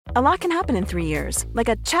A lot can happen in 3 years, like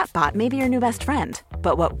a chatbot may be your new best friend.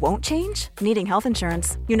 But what won't change? Needing health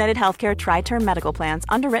insurance. United Healthcare Tri-Term Medical Plans,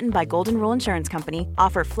 underwritten by Golden Rule Insurance Company,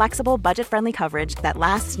 offer flexible, budget-friendly coverage that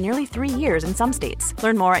lasts nearly 3 years in some states.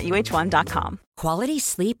 Learn more at uh1.com. Quality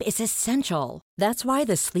sleep is essential. That's why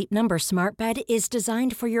the Sleep Number Smart Bed is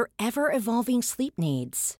designed for your ever-evolving sleep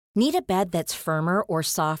needs. Need a bed that's firmer or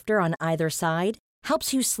softer on either side?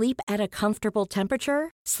 Helps you sleep at a comfortable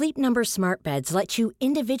temperature? Sleep Number Smart Beds let you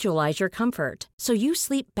individualize your comfort, so you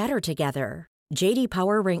sleep better together. J.D.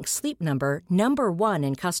 Power ranks Sleep Number number 1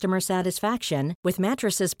 in customer satisfaction with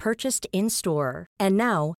mattresses purchased in-store. And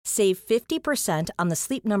now, save 50% on the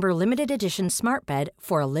Sleep Number Limited Edition Smart Bed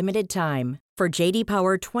for a limited time. For J.D.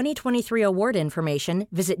 Power 2023 award information,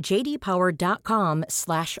 visit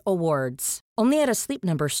jdpower.com/awards. Only at a Sleep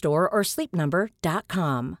Number store or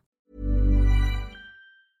sleepnumber.com.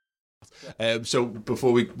 So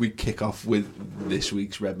before we kick off with this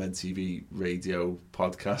week's Redmen TV radio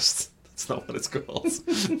podcast, that's not what it's called.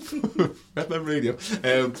 Redmen Radio.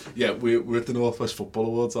 We're at the Northwest Football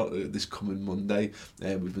Awards this coming Monday.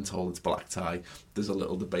 We've been told it's black tie. There's a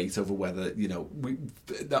little debate over whether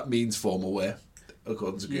that means formal wear,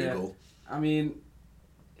 according to Google. I mean,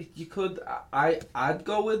 you could. I'd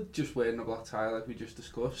go with just wearing a black tie, like we just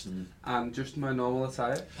discussed, and just my normal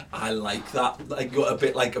attire. I like that. Like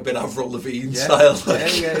a bit Avril Lavigne style.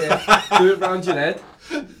 Yeah. Do it round your head,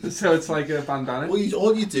 so it's like a bandana. Well,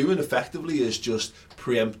 all you're doing effectively is just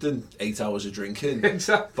preempting 8 hours of drinking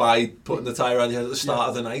by putting the tie around your head at the start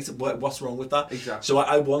of the night. What's wrong with that? Exactly. So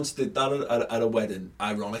I once did that at a wedding,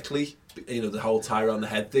 ironically. The whole tie around the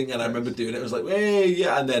head thing, and I remember doing it. It was like, hey,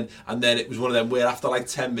 yeah, and then it was one of them where after like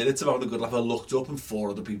 10 minutes of having a good laugh, I looked up and 4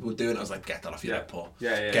 other people were doing it. I was like, get that off your head, Paul.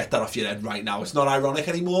 Yeah. Get that off your head right now. It's not ironic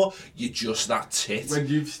anymore. You're just that tit. When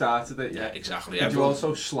you've started it, yeah, exactly. Did you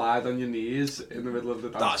also slide on your knees in the middle of the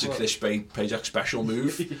dance? That's a Chris Pajak special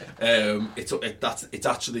move. It's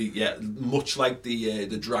actually much like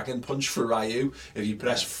the dragon punch for Ryu. If you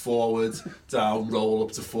press forward, down, roll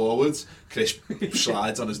up to forward, Chris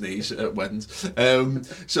slides on his knees at weddings.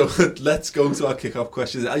 So let's go to our kick-off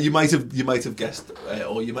questions. You might have guessed,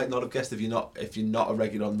 or you might not have guessed if you're not a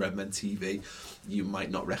regular on Redmen TV, you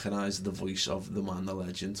might not recognise the voice of the man, the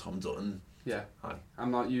legend, Tom Dutton. Yeah. Hi.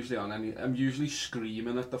 I'm not usually on any. I'm usually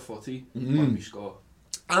screaming at the footy when we score.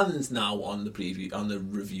 And now on the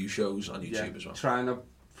review shows on YouTube as well. Trying to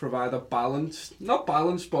provide a not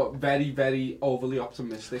balanced, but very, very overly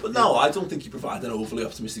optimistic. But no, I don't think you provide an overly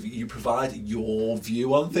optimistic view. You provide your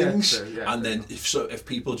view on things, and then if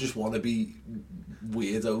people just want to be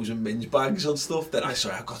weirdos and minge bags on stuff, then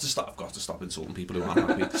I've got to stop insulting people who aren't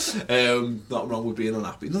happy. Nothing wrong with being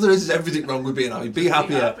unhappy. No, there is everything wrong with being happy. Be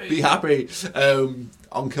happier. Be happy.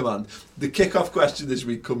 On command. The kick-off question this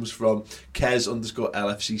week comes from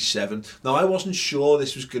Kez_LFC7. Now, I wasn't sure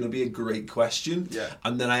this was going to be a great question,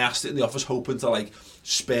 and then I asked it in the office hoping to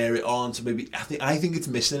spare it on to maybe. I think it's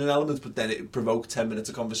missing an element, but then it provoked 10 minutes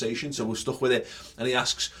of conversation, so we're stuck with it. And he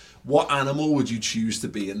asks, what animal would you choose to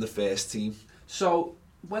be in the first team? So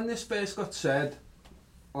when this first got said,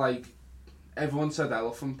 everyone said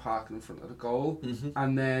elephant parking in front of the goal,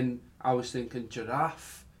 and then I was thinking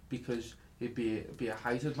giraffe because it'd be a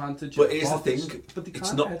height advantage. But here's the thing,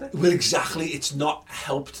 it's not. Well, exactly, it's not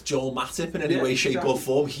helped Joel Matip in any way, shape or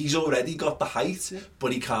form. He's already got the height,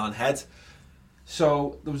 but he can't head.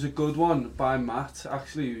 So there was a good one by Matt,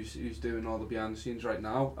 actually, who's doing all the behind the scenes right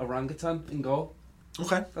now. Orangutan in goal.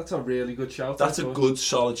 Okay, that's a really good shout. That's a good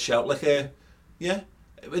solid shout. Are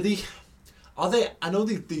they? I know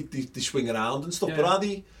they swing around and stuff, but are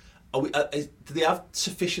they? Do they have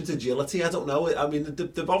sufficient agility? I don't know. I mean, they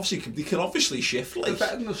can obviously shift. They're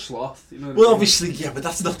better than a sloth. You know obviously, but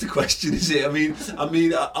that's not the question, is it? I mean,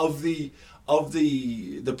 of the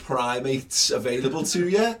primates available to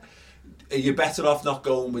you, are you better off not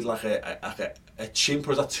going with a chimp,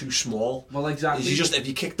 or is that too small? Well, exactly. If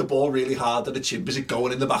you kick the ball really hard at a chimp, is it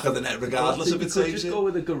going in the back of the net regardless if it saves it? Just go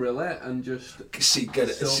with a gorilla and just see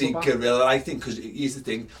gorilla. I think, because here's the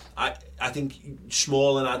thing, I think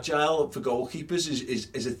small and agile for goalkeepers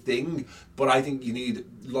is a thing, but I think you need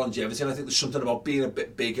longevity, and I think there's something about being a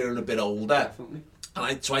bit bigger and a bit older. Definitely.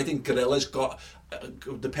 And so I think gorilla's got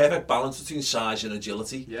the perfect balance between size and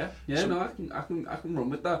agility. I can run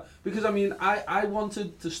with that, because I mean I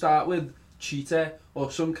wanted to start with cheetah or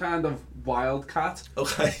some kind of wild cat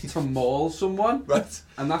to maul someone. Right.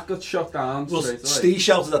 And that got shot down straight away. Steve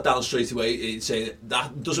shouted that down straight away, saying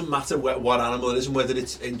that doesn't matter what animal it is and whether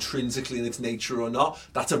it's intrinsically in its nature or not.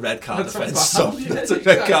 That's a red card offence. That's a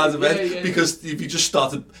red card offence because if you just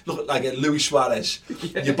started look like Luis Suarez,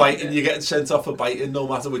 you're biting, you're getting sent off for biting, no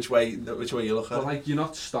matter which way you look at. But like, you're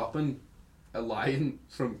not stopping a lion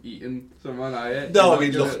from eating someone, are you? No,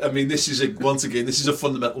 this is once again this is a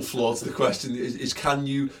fundamental flaw to the question: is can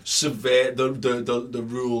you subvert the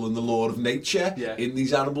rule and the law of nature in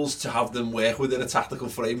these animals to have them work within a tactical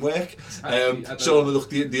framework? So look,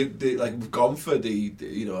 the like we've gone for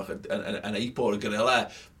an ape or a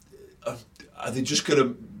gorilla. Are they just going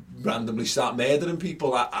to randomly start murdering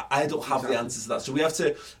people? I don't have the answer to that. So we have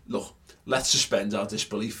to look. Let's suspend our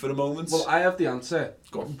disbelief for a moment. Well, I have the answer,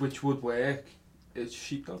 which would work. It's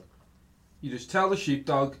sheepdog. You just tell the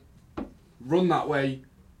sheepdog, run that way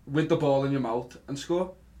with the ball in your mouth and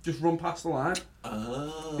score. Just run past the line.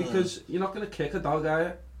 Because you're not going to kick a dog, are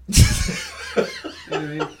you? You know what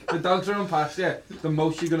I mean? The dogs are on past you. The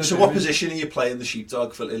most you're going to do. So what position are you playing the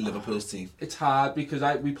sheepdog in Liverpool's team? It's hard because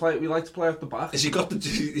we like to play off the back. Is he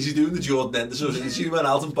doing the Jordan Henderson? Is he went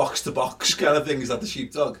out and box to box kind of thing? Is that the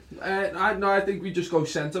sheepdog? I think we just go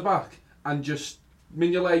centre back and just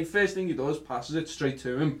Mignolet, first thing he does, passes it straight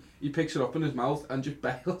to him. He picks it up in his mouth and just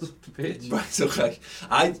bails up the pitch. Right, okay.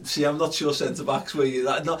 I'm not sure centre-backs where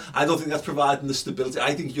I don't think that's providing the stability.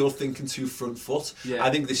 I think you're thinking too front foot. Yeah. I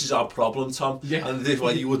think this is our problem, Tom. Yeah. And this is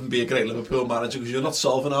why you wouldn't be a great Liverpool manager, because you're not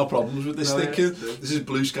solving our problems with this thinking. Yeah, this is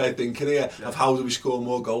blue sky thinking here of how do we score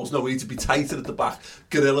more goals. No, we need to be tighter at the back.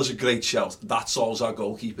 Gorilla's a great shout. That solves our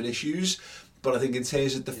goalkeeping issues. But I think in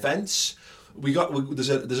terms of defence...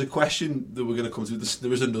 There's a question that we're going to come to.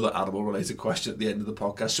 There is another animal related question at the end of the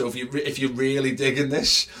podcast. So if you're really digging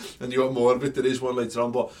this and you want more of it, there is one later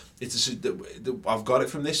on. But I've got it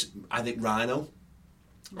from this. I think rhino.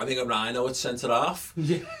 I think a rhino at centre half.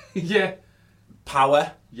 Yeah.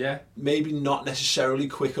 Power. Yeah. Maybe not necessarily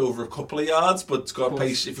quick over a couple of yards, but it's got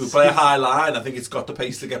pace. If we play a high line, I think it's got the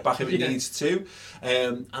pace to get back if it needs to.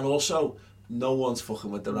 And also, no one's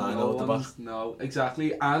fucking with the rhino at the back. No,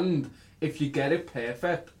 exactly. And if you get it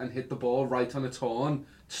perfect and hit the ball right on its horn,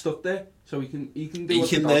 stuck there, so he can do what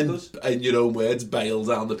the dog does. In your own words, bail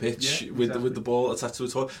down the pitch with the ball attached to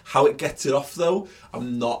its horn. How it gets it off, though,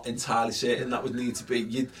 I'm not entirely certain. That would need to be...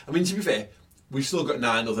 to be fair, we've still got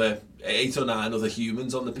 8 or 9 other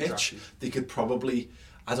humans on the pitch. Exactly. They could probably...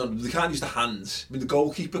 they can't use the hands. I mean, the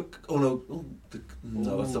goalkeeper...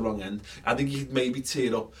 No, that's the wrong end. I think you could maybe tee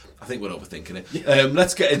it up. I think we're overthinking it. Yeah.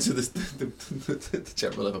 Let's get into the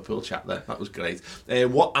general Liverpool chat there. That was great.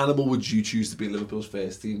 What animal would you choose to be Liverpool's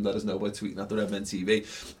first team? Let us know by tweeting at the REDMEN TV.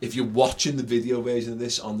 If you're watching the video version of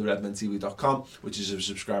this on the redmentv.com, which is a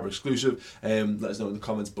subscriber exclusive, let us know in the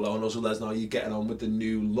comments below, and also let us know how you're getting on with the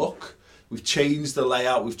new look. We've changed the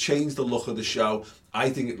layout, we've changed the look of the show.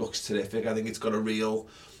 I think it looks terrific. I think it's got a real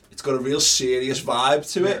serious vibe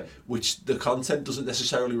to it, which the content doesn't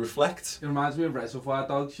necessarily reflect. It reminds me of Reservoir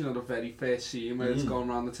Dogs, the very first scene where it's going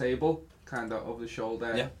around the table, kind of over the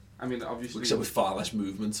shoulder. Yeah. I mean, obviously... Except with far less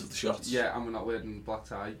movement of the shots. Yeah, and we're not wearing black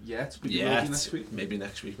tie yet, but next week. Maybe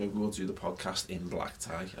next week. Maybe we'll do the podcast in black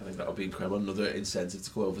tie. I think that'll be incredible. Another incentive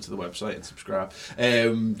to go over to the website and subscribe.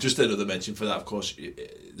 Just another mention for that, of course, the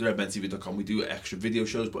redmentv.com, we do extra video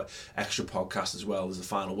shows, but extra podcasts as well. There's the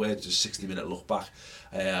final word, just a 60-minute look back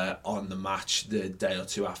on the match the day or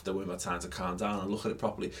two after when we've had time to calm down and look at it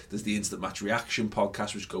properly. There's the Instant Match Reaction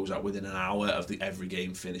podcast, which goes out within an hour of every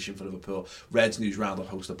game finishing for Liverpool. Reds News Roundup,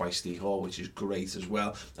 hosted by Steve Hall, which is great as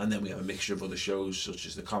well. And then we have a mixture of other shows, such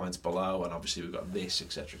as the comments below, and obviously we've got this,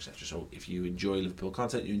 etc, etc. So if you enjoy Liverpool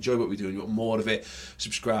content, you enjoy what we do, and you want more of it,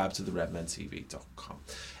 subscribe to the redmentv.com.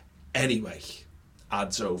 Anyway,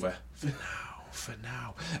 ads over for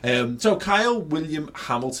now. So Kyle William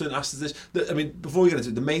Hamilton asked us this. Before we get into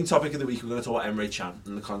it, the main topic of the week, we're going to talk about Emre Can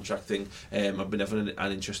and the contract thing. I've been having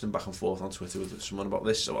an interesting back and forth on Twitter with someone about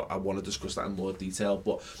this, so I want to discuss that in more detail.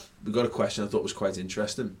 But we got a question I thought was quite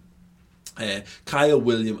interesting. Kyle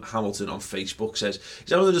William Hamilton on Facebook says,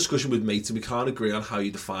 he's having a discussion with mates and we can't agree on how you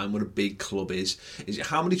define what a big club is. Is it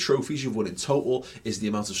how many trophies you've won in total? Is it the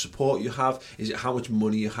amount of support you have? Is it how much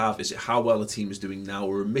money you have? Is it how well the team is doing now,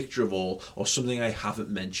 or a mixture of all, or something I haven't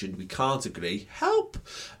mentioned? We can't agree. Help!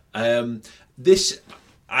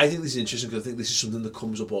 I think this is interesting because I think this is something that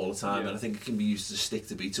comes up all the time, and I think it can be used as a stick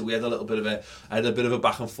to beat. So we had a bit of a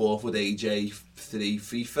back and forth with AJ3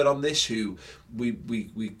 FIFA on this, who we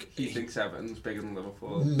he thinks Everton's bigger than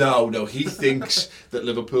Liverpool. No, he thinks that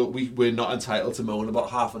Liverpool we're not entitled to moan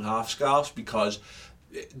about half and half scarves because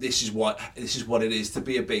this is what it is to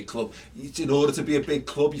be a big club. In order to be a big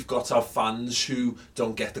club, you've got to have fans who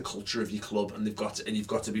don't get the culture of your club, and you've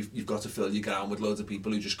got to fill your ground with loads of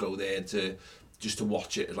people who just go there to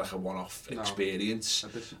watch it as like a one-off experience.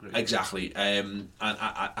 I disagree. Exactly. And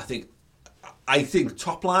I think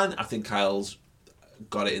top line, I think Kyle's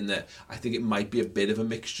got it in there. I think it might be a bit of a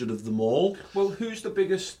mixture of them all. Well, who's the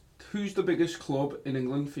biggest club in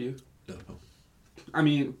England for you? Liverpool. I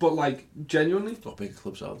mean, but like genuinely, What bigger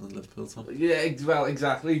clubs are than Liverpool, Tom? yeah, well,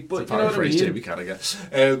 exactly. But It's you know what I mean. Jamie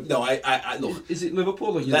Carragher. No, I look. Is it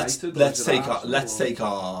Liverpool or United? Let's take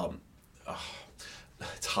our.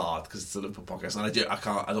 It's hard because it's a Liverpool podcast, and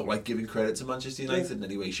I don't like giving credit to Manchester United in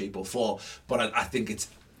any way, shape, or form. But I think it's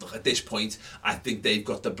at this point, I think they've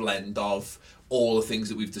got the blend of all the things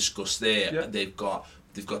that we've discussed there. Yeah. They've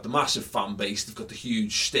got the massive fan base, they've got the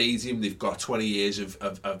huge stadium, they've got 20 years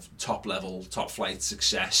of top level, top flight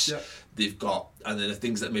success. Yeah. They've got, and then the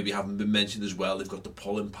things that maybe haven't been mentioned as well, they've got the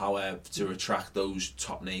pulling power to attract those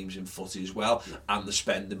top names in footy as well, and the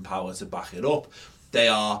spending power to back it up. They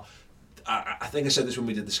are, I think I said this when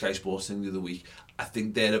we did the Sky Sports thing the other week, I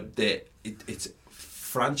think it's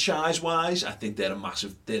franchise-wise, I think they're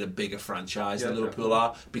a bigger franchise than Liverpool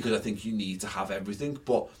are, because I think you need to have everything,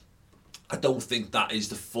 but I don't think that is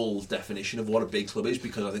the full definition of what a big club is,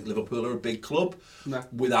 because I think Liverpool are a big club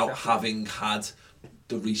without having had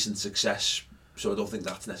the recent success. So I don't think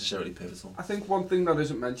that's necessarily pivotal. I think one thing that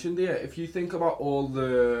isn't mentioned here, if you think about all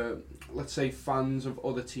the, let's say, fans of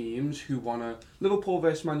other teams who want to... Liverpool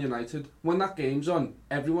versus Man United, when that game's on,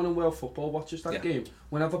 everyone in world football watches that game.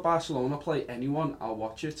 Whenever Barcelona play anyone, I'll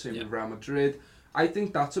watch it. Same with Real Madrid. I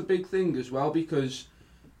think that's a big thing as well, because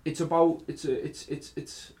it's about...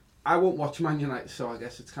 It's I won't watch Man United, so I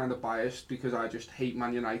guess it's kind of biased because I just hate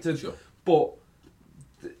Man United. Sure. But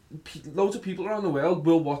loads of people around the world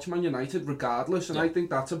will watch Man United regardless, and I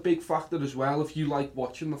think that's a big factor as well. If you like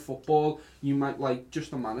watching the football, you might like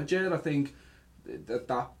just the manager. I think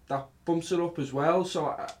that bumps it up as well. So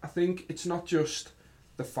I think it's not just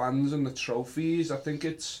the fans and the trophies. I think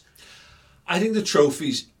the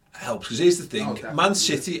trophies helps, because here's the thing, Man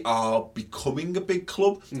City are becoming a big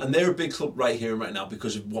club, and they're a big club right here and right now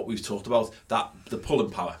because of what we've talked about, that the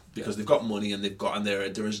pulling power, because they've got money and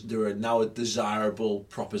they're now a desirable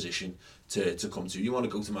proposition to come to. You want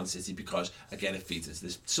to go to Man City because, again, it feeds into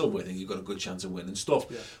this silverware thing, you've got a good chance of winning stuff.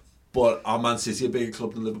 But are Man City a bigger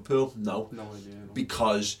club than Liverpool? No idea, no.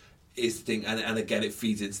 Because it's the thing, and again, it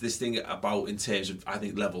feeds into this thing about, in terms of, I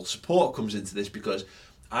think, level of support comes into this, because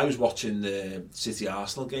I was watching the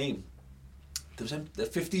City-Arsenal game. There was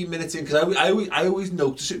 15 minutes in, because I always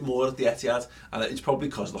notice it more at the Etihad, and it's probably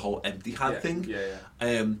because of the whole empty hat thing.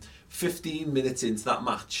 15 minutes into that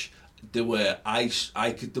match, there were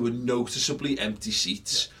noticeably empty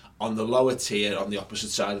seats on the lower tier on the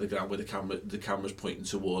opposite side of the ground where the camera's pointing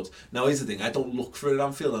towards. Now, here's the thing: I don't look for it at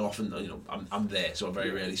Anfield, and often, I'm there, so I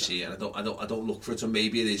very rarely see it. And I don't look for it. So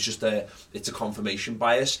maybe it is just it's a confirmation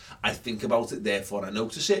bias. I think about it, therefore I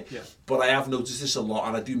notice it. Yeah. But I have noticed this a lot,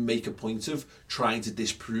 and I do make a point of trying to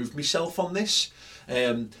disprove myself on this.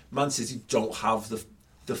 Man City don't have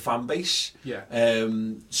the fan base,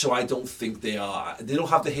 so I don't think they don't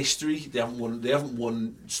have the history. They haven't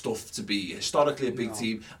won stuff to be historically a big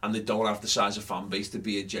team, and they don't have the size of fan base to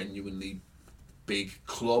be a genuinely big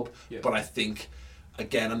club. But I think,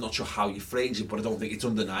 again, I'm not sure how you phrase it, but I don't think it's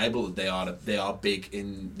undeniable that they are big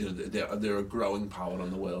in, they're a growing power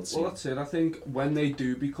on the world scene. Well, that's it. I think when they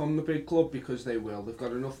do become the big club, because they've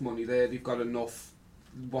got enough money there, they've got enough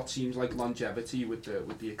what seems like longevity with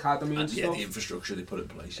the academy and stuff. The infrastructure they put in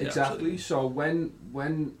place. Exactly. So when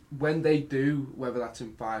they do, whether that's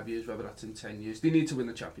in 5 years, whether that's in 10 years, they need to win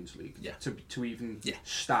the Champions League to even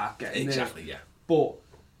start getting there. But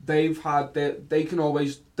they've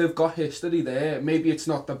got history there. Maybe it's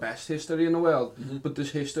not the best history in the world, but there's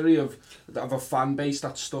history of a fan base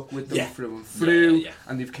that's stuck with them through and through,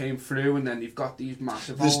 and they've came through, and then they've got these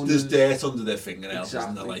massive owners. There's dirt under their fingernails,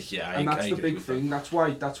 isn't there? And that's the big thing. That's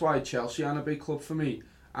why Chelsea aren't a big club for me.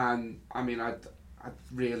 And I mean, I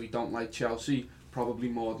really don't like Chelsea, probably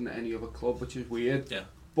more than any other club, which is weird. Yeah.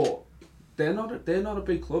 But they're not a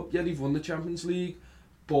big club. Yeah, they've won the Champions League,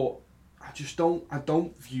 but I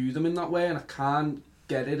don't view them in that way, and I can't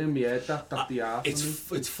get it in my head that they are.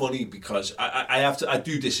 It's funny because I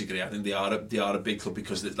do disagree. I think they are a big club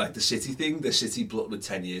because like the City thing, the City with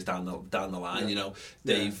 10 years down the line,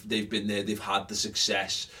 they've been there, they've had the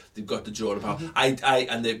success, they've got the draw about.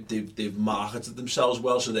 And they've marketed themselves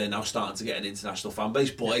well, so they're now starting to get an international fan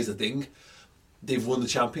base. But here's the thing, they've won the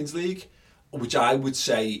Champions League. which I would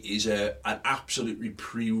say is an absolutely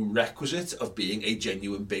prerequisite of being a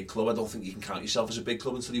genuine big club. I don't think you can count yourself as a big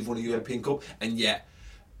club until you've won a European Cup. And yet,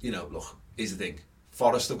 you know, look, here's the thing.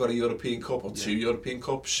 Forest have got a European Cup or 2 European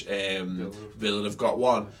Cups. Villa have got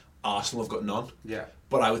one. Arsenal have got none. Yeah.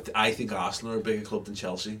 But I think Arsenal are a bigger club than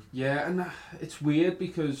Chelsea. Yeah, and it's weird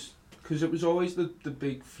because it was always the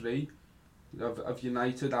big three of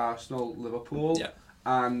United, Arsenal, Liverpool. Yeah.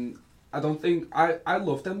 And I don't think I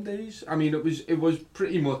love them days. I mean, it was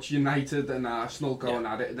pretty much United and Arsenal going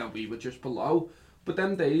at it, and then we were just below. But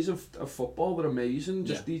them days of football were amazing.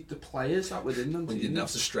 Just the players that were in them. When you didn't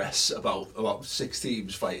have to stress about 6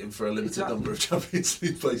 teams fighting for a limited number of Champions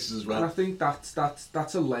League places as well. And I think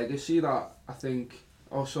that's a legacy that I think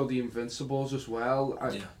also the Invincibles as well.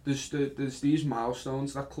 There's these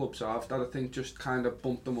milestones that clubs have that I think just kind of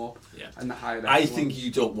bump them up. Yeah. And the higher. I think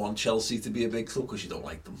you don't want Chelsea to be a big club because you don't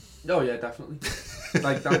like them. Oh yeah, definitely.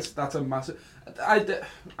 Like that's a massive. I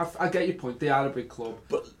get your point. They are a big club,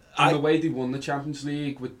 but. And the way they won the Champions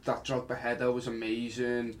League with that Drogba header was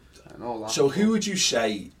amazing and all that. So who would you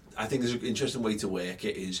say? I think there's an interesting way to work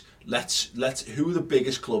it. Is let's who are the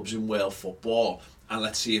biggest clubs in world football, and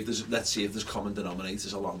let's see if there's common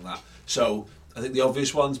denominators along that. So I think the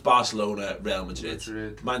obvious ones: Barcelona, Real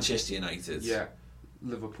Madrid. Manchester United. Yeah.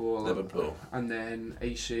 Liverpool, and then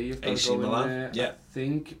AC. AC Milan, yeah. I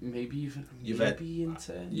think maybe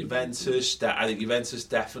Inter. Juventus. I think Juventus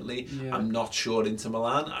definitely. Yeah. I'm not sure Inter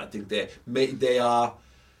Milan. I think they are.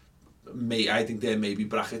 I think they're maybe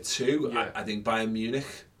bracket 2. Yeah. I think Bayern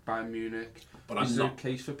Munich. But is there a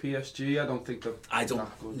case for PSG? I don't think I don't.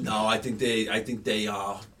 That good. No, I think they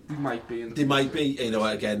are. They might be. They might be. You know,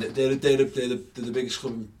 again, they're the biggest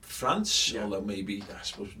club in France. Yeah. Although maybe I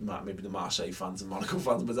suppose maybe the Marseille fans and Monaco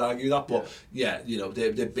fans would argue that. But yeah, you know,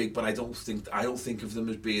 they're big. But I don't think of them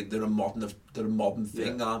as being they're a modern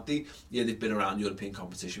thing, aren't they? Yeah, they've been around European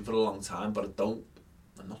competition for a long time, but I'm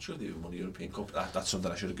not sure they've even won a European Cup. That's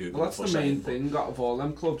something I should have googled. Well, that's the main thing out of all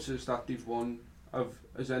them clubs is that they've won.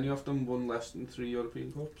 Has any of them won less than 3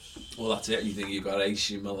 European Cups? Well, that's it. You think you've got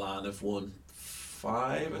AC Milan have won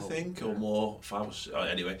 5, I think, or more. 5 or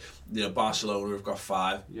anyway, you know, Barcelona have got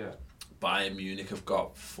 5. Yeah. Bayern Munich have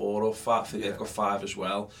got 4 or 5. I think they've got 5 as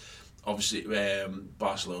well. Obviously,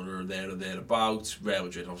 Barcelona are there or thereabouts. Real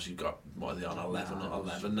Madrid obviously got, what are they on,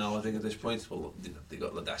 11 now, I think, at this point. Well, they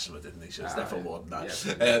got La Decima, didn't they? So it's definitely more than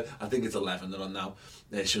that. Yeah. I think it's 11 they're on now.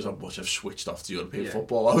 It shows how much I've switched off to European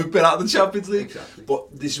football. I've been out of the Champions League. Exactly.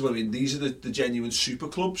 But this is what I mean. These are the genuine super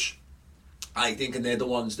clubs, I think, and they're the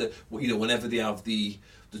ones that, you know, whenever they have the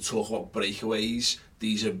talk about breakaways,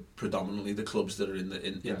 these are predominantly the clubs that are in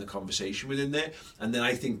the conversation within there. And then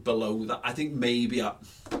I think below that, I think maybe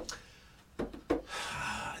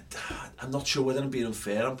I'm not sure whether I'm being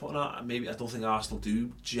unfair. I'm putting out maybe I don't think Arsenal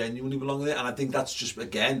do genuinely belong there, and I think that's just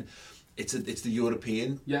again, it's the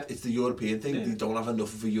European thing. Yeah. They don't have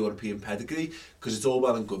enough of a European pedigree because it's all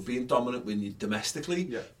well and good being dominant when you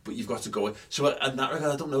domestically, but you've got to go in. So in that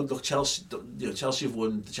regard, I don't know. Look, Chelsea have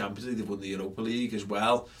won the Champions League, they've won the Europa League as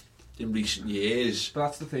well in recent years. But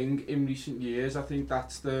that's the thing. In recent years, I think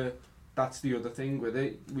that's the other thing with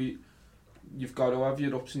it. You've got to have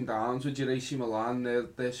your ups and downs with your AC Milan.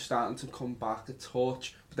 They're starting to come back a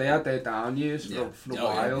touch, but they had their down years for a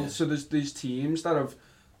while. Yeah. So there's these teams that have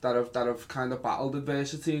kind of battled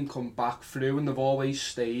adversity and come back through, and they've always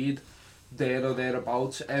stayed there or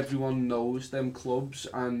thereabouts. Everyone knows them clubs,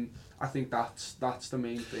 and I think that's the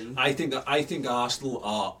main thing. I think Arsenal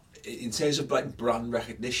are, in terms of like brand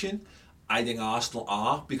recognition, I think Arsenal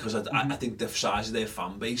are, because I think the size of their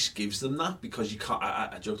fan base gives them that, because you can't,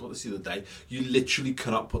 I joked about this the other day, you literally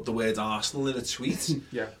cannot put the word Arsenal in a tweet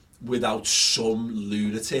without some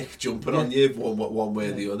lunatic jumping on you one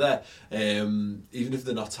way or the other, even if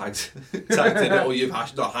they're not tagged in it, or you've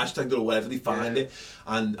not hashtagged it or whatever, they find it,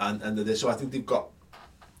 and so I think they've got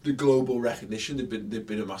the global recognition. They've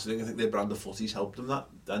been a massive thing. I think their brand of footy's helped them that,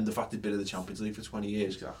 and the fact they've been in the Champions League for 20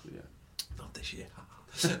 years. Exactly, yeah. Not this year.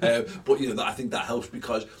 But you know, I think that helps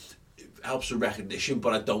because it helps the recognition.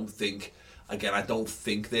 But I don't think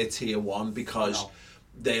they're tier 1 because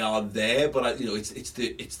they are there. But it's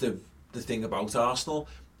the thing about Arsenal,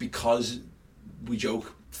 because we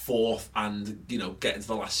joke 4th and getting to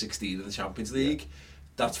the last 16 of the Champions League.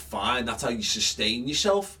 That's fine. That's how you sustain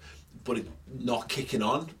yourself. But not kicking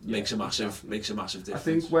on makes a massive difference. I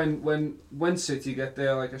think when City get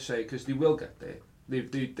there, like I say, because they will get there.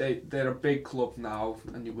 They're a big club now,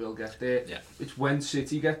 and you will get there. Yeah. It's when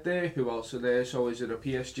City get there, who else are there? So is it a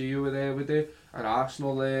PSG who are there with it? Are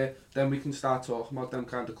Arsenal there? Then we can start talking about them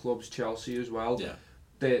kind of clubs, Chelsea as well. Yeah.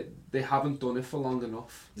 they haven't done it for long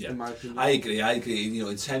enough, in my opinion. I agree. You know,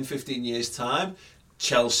 in 10, 15 years' time,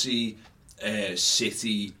 Chelsea,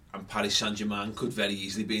 City and Paris Saint-Germain could very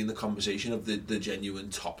easily be in the conversation of the genuine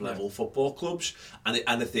top-level football clubs. And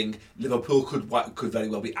I think Liverpool could very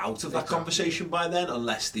well be out of that conversation by then,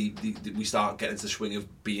 unless we start getting to the swing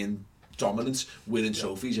of being dominant, winning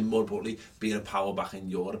trophies, and more importantly, being a power back in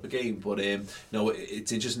Europe again. But no,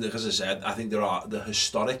 it's interesting, as I said, I think there are the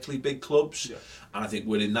historically big clubs, and I think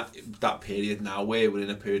we're in that period now where we're in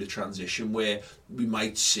a period of transition where we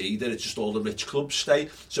might see that it's just all the rich clubs stay.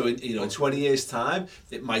 So in 20 years' time,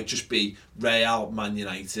 it might just be Real, Man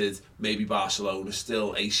United, maybe Barcelona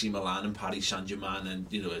still, AC Milan and Paris Saint-Germain, and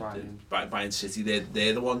Bayern City.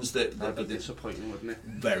 They're the ones that that'd be disappointing, wouldn't it?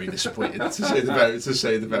 Very disappointing to say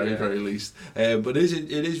the very least. But it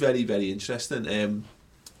is very, very interesting.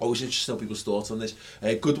 Always interesting to know people's thoughts on this.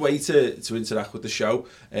 Good way to interact with the show.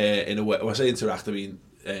 In a way, when I say interact, I mean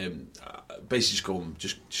basically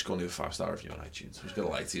just go and leave a 5-star review on iTunes. I'm just going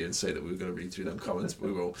to lie to you and say that we were going to read through them comments, but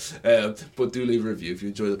we won't. But do leave a review if you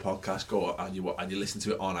enjoy the podcast. Go and you listen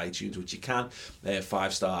to it on iTunes, which you can.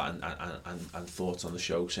 5-star and thoughts on the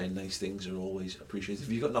show, saying nice things are always appreciated.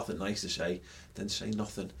 If you've got nothing nice to say, then say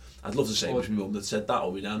nothing. I'd love to say it was my mum that said that,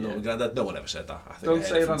 or my nan, or my granddad. No one ever said that. I think don't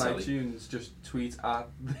say it on iTunes. Just tweet at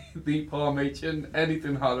the poor matron,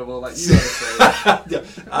 anything horrible that you want to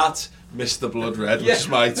say. At Mr. Blood Red, which is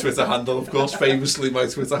my Twitter handle, of course, famously my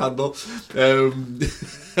Twitter handle. But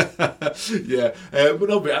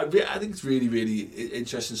no, I think it's really, really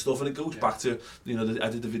interesting stuff, and it goes back to, I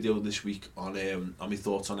did the video this week on my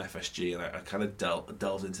thoughts on FSG, and I kind of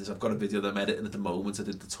delved into this. I've got a video that I'm editing at the moment. I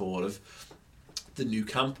did the tour of the new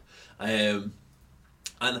camp, and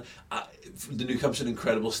the new camp's an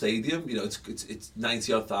incredible stadium. It's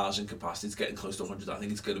 90,000 capacity. It's getting close to 100. I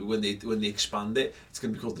think it's going to be when they expand it. It's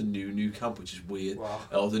going to be called the new camp, which is weird. Wow.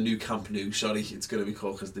 Or the new Camp Nou. Sorry, it's going to be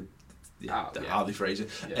called because how they phrase it.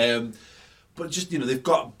 Yeah. But just they've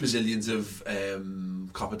got bazillions of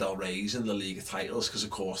Copa del Reys and La Liga titles because of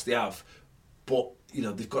course they have. But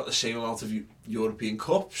they've got the same amount of European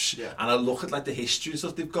Cups, and I look at the history and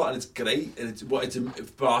stuff they've got, and it's great.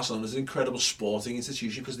 And Barcelona's an incredible sporting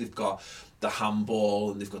institution because they've got the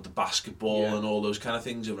handball and they've got the basketball and all those kind of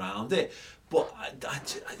things around it. But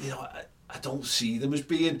I don't see them as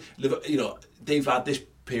being. They've had this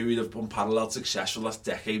period of unparalleled success for the last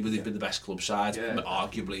decade where they've been the best club side,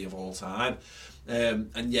 arguably of all time,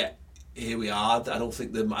 and yet. Here we are. I don't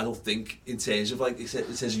think in terms of it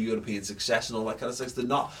says of European success and all that kind of stuff, they're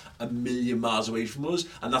not a million miles away from us,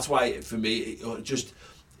 and that's why for me it just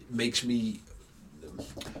makes me.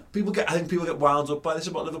 I think people get wound up by this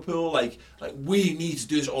about Liverpool, like we need to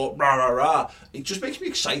do this or rah rah rah. It just makes me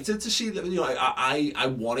excited to see that. I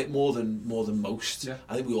want it more than most. Yeah.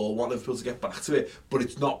 I think we all want Liverpool to get back to it, but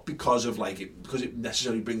it's not because of because it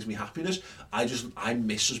necessarily brings me happiness. I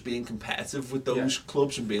miss us being competitive with those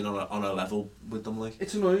clubs and being on a level with them.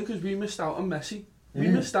 It's annoying because we missed out on Messi. We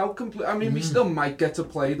missed out completely. I mean, we still might get to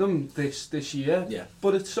play them this year. Yeah.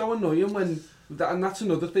 But it's so annoying and that's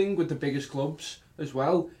another thing with the biggest clubs as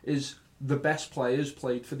well, is the best players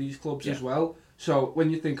played for these clubs as well. So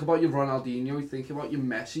when you think about your Ronaldinho, you think about your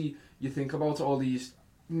Messi, you think about all these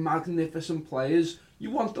magnificent players,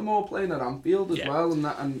 you want them all playing at Anfield as well,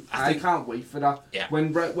 and I can't wait for that. Yeah.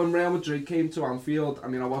 When Real Madrid came to Anfield, I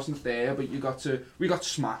mean, I wasn't there, but we got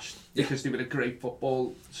smashed because they were a great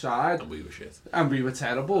football side. And we were shit. And we were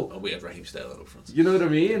terrible. And we had Raheem Sterling up front. You know what I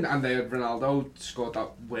mean? And they had Ronaldo scored that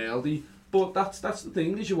worldie. But that's the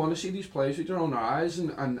thing, is you want to see these players with your own eyes,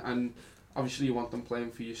 and obviously you want them playing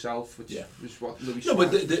for yourself, which is what Louis. No,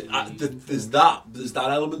 but there's that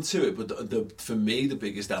element to it. But for me, the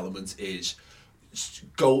biggest element is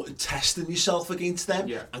go testing yourself against them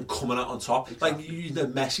and coming out on top. Exactly. Like the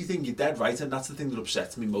Messi thing, you're dead right, and that's the thing that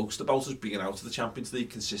upsets me most about us being out of the Champions League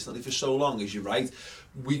consistently for so long. Is you're right,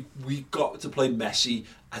 we got to play Messi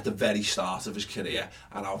at the very start of his career,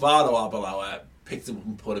 and Alvaro Arbeloa picked him up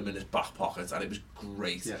and put him in his back pocket, and it was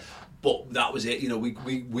great. Yeah. But that was it.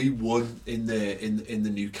 We won in the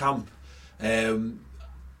new camp, and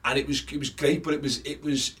it was great. But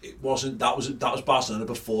it wasn't. That was Barcelona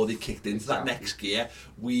before they kicked into that next gear.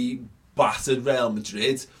 We battered Real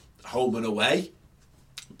Madrid home and away,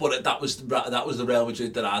 but that was the Real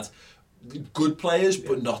Madrid that had good players,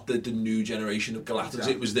 but not the new generation of Galacticos.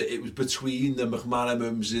 Exactly. It was between the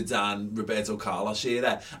McManaman, Zidane, Roberto Carlos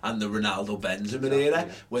era and the Ronaldo Benzema era,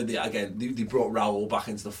 when they brought Raul back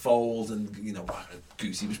into the fold, and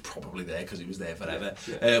Guti was probably there because he was there forever.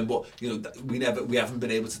 But we haven't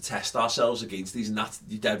been able to test ourselves against these, and that's,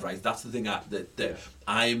 you're dead right. That's the thing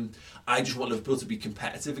I just want Liverpool to be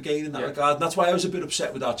competitive again in that regard. And that's why I was a bit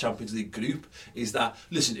upset with our Champions League group, is that,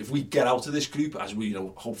 listen, if we get out of this group, as we,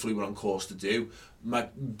 hopefully we're on course to do,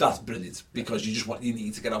 that's brilliant, because you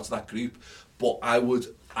need to get out of that group. But I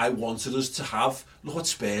wanted us to have, look what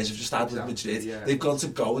Spurs have just had with Madrid. Yeah. They've got to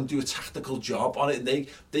go and do a tactical job on it, and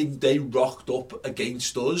they rocked up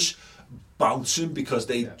against us, bouncing, because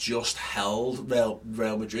they just held Real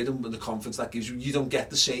Madrid, and the confidence that gives you don't get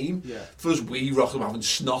the same. For us, we rocked up having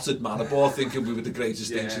snotted Maribor, thinking we were the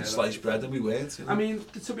greatest things in sliced bread, and we weren't. I mean,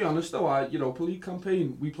 to be honest though, our Europa League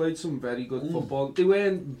campaign, we played some very good football. They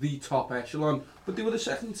weren't the top echelon, but they were the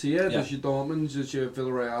second tier. There's your Dortmunds, there's your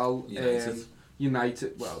Villarreal,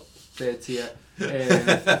 United, well, third tier,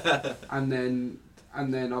 and then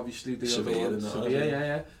obviously the Sevilla, other one,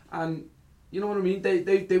 Sevilla, and you know what I mean.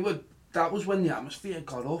 They were. That was when the atmosphere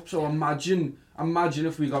got up. So imagine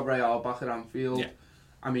if we got Real back at Anfield. Yeah.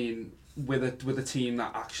 I mean, with a team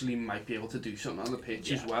that actually might be able to do something on the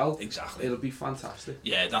pitch as well. Exactly. It'll be fantastic.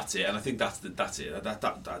 Yeah, that's it. And I think that's it.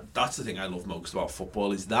 That's the thing I love most about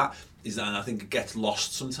football, is that, and I think it gets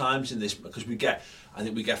lost sometimes in this, because I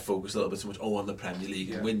think we get focused a little bit too much on the Premier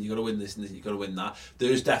League and win. You got to win this and you got to win that.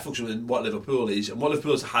 There is definitely something in what Liverpool is, and what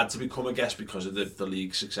Liverpool has had to become, I guess, because of the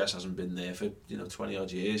league success hasn't been there for 20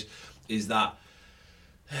 odd years, is that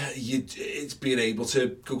it's being able to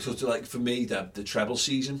go to, like, for me, the treble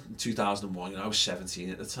season in 2001. I was 17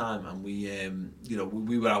 at the time, and we were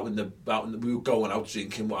we were going out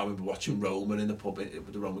drinking. I remember watching Roma in the pub,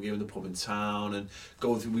 the Roma game in the pub in town, and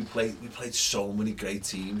going through. We played so many great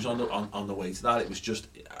teams on the way to that. It was just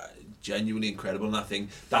genuinely incredible, and I think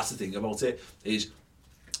that's the thing about it, is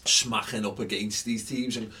smacking up against these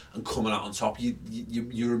teams and coming out on top.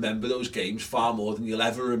 You remember those games far more than you'll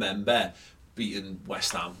ever remember beating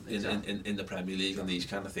West Ham in the Premier League and these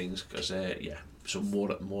kind of things, because so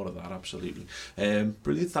more of that, absolutely.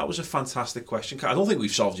 Brilliant. That was a fantastic question. I don't think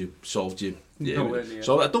we've solved you. So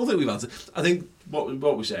I don't think we've answered. I think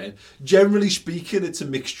what we're saying, generally speaking, it's a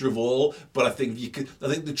mixture of all, but I think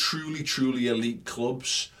the truly elite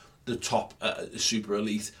clubs, the top super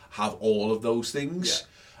elite, have all of those things.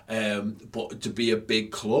 But to be a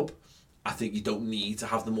big club, I think you don't need to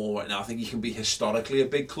have them all right now. I think you can be historically a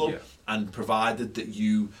big club, and provided that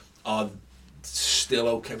you are still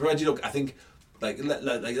okay. Provided you don't, I think, like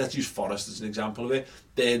let's use Forest as an example of it.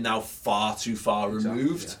 They're now far too far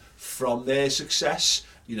removed from their success.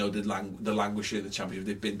 The languishing in the Championship.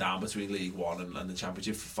 They've been down between League One and the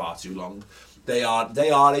Championship for far too long. They are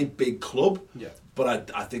a big club,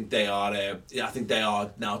 but I think they are. I think they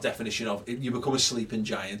are now definition of, you become a sleeping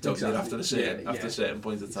giant, don't you? After a certain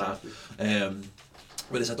point of time.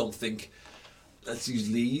 Whereas I don't think, let's use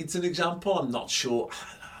Leeds an example. I'm not sure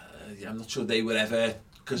they would ever,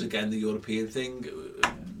 because again the European thing.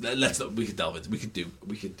 We could delve into.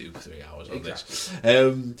 We could do 3 hours on this.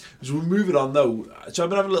 So we're moving on though. So I've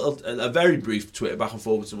been having a very brief Twitter back and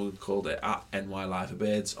forth with someone called it at NY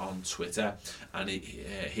Liverbirds on Twitter, and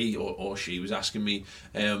he or she was asking me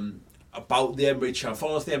about the Emre Can.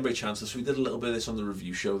 Following off the Emre Chancellor, so we did a little bit of this on the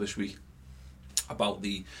review show this week. And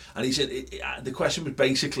he said the question was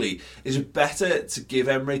basically, is it better to give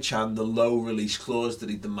Emre Can the low release clause that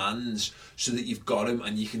he demands, so that you've got him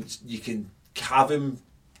and you can have him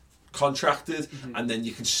contracted, and then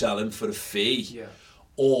you can sell him for a fee,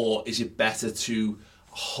 or is it better to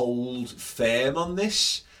hold firm on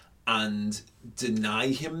this and deny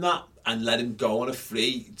him that and let him go on a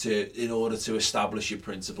free in order to establish your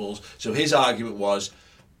principles? So his argument was,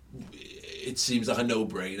 it seems like a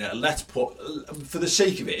no-brainer. Let's put, for the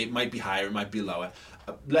sake of it, it might be higher, it might be lower.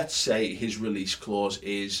 Let's say his release clause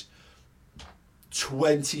is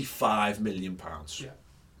 £25 million.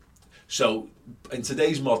 So in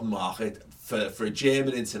today's modern market, for a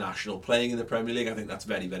German international playing in the Premier League, I think that's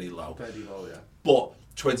very, very low. Very low, yeah. But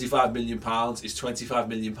 £25 million is £25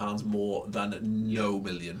 million more than no £1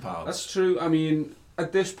 million. That's true. I mean,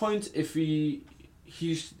 at this point, if we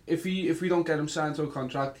don't get him signed to a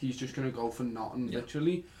contract, he's just going to go for nothing.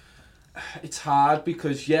 Literally, it's hard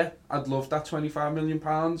because I'd love that £25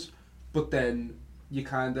 million, but then you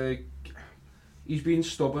kind of. He's been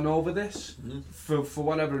stubborn over this for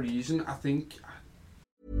whatever reason, I think.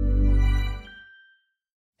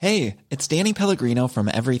 Hey, it's Danny Pellegrino from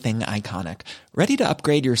Everything Iconic. Ready to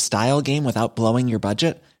upgrade your style game without blowing your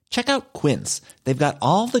budget? Check out Quince. They've got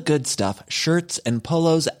all the good stuff, shirts and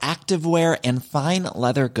polos, activewear, and fine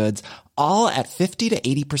leather goods, all at 50 to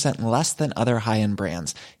 80% less than other high-end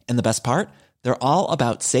brands. And the best part? They're all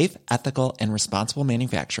about safe, ethical, and responsible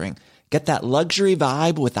manufacturing. Get that luxury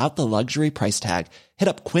vibe without the luxury price tag. Hit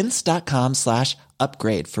up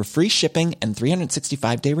quince.com/upgrade for free shipping and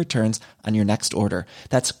 365-day returns on your next order.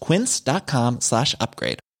 That's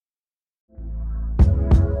quince.com/upgrade.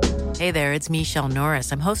 Hey there, it's Michelle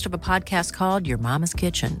Norris. I'm host of a podcast called Your Mama's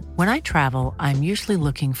Kitchen. When I travel, I'm usually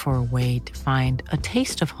looking for a way to find a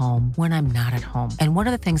taste of home when I'm not at home. And one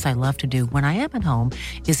of the things I love to do when I am at home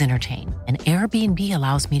is entertain. And Airbnb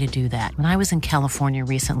allows me to do that. When I was in California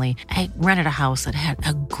recently, I rented a house that had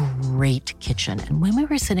a great kitchen. And when we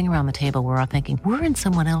were sitting around the table, we're all thinking, we're in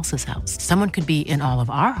someone else's house. Someone could be in all of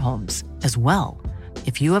our homes as well.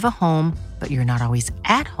 If you have a home, but you're not always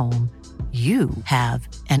at home, you have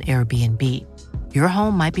an Airbnb. Your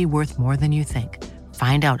home might be worth more than you think.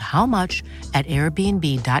 Find out how much at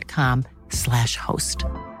airbnb.com/host.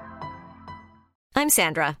 I'm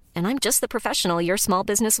Sandra, and I'm just the professional your small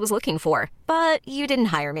business was looking for. But you didn't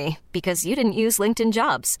hire me because you didn't use LinkedIn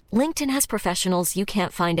Jobs. LinkedIn has professionals you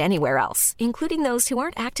can't find anywhere else, including those who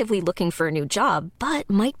aren't actively looking for a new job, but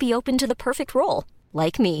might be open to the perfect role,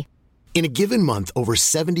 like me. In a given month, over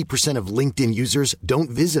 70% of LinkedIn users don't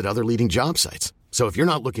visit other leading job sites. So if you're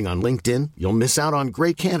not looking on LinkedIn, you'll miss out on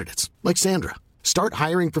great candidates like Sandra. Start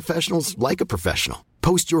hiring professionals like a professional.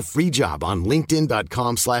 Post your free job on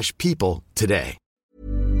linkedin.com/people today.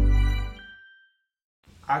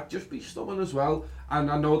 I'd just be stubborn as well,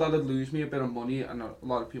 and I know that'd lose me a bit of money, and a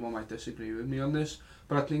lot of people might disagree with me on this,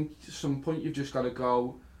 but I think at some point you've just got to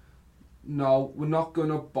go, no, we're not going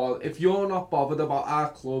to bother. If you're not bothered about our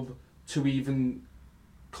club to even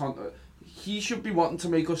he should be wanting to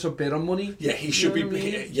make us a bit of money. Yeah, he should be. I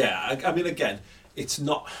mean, again, it's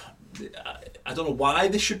not. I don't know why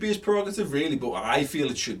this should be his prerogative, really, but I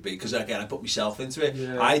feel it should be because, again, I put myself into it.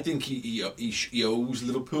 Yeah. I think he owes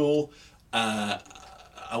Liverpool a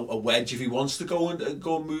wedge if he wants to go and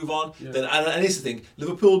move on. Yeah. Then, and here's the thing: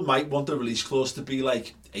 Liverpool might want the release clause to be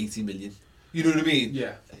like 80 million. You know what I mean?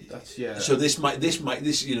 Yeah, that's So this might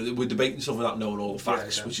you know, we're debating stuff without knowing all the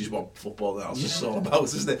facts, which is what football analysis is all about,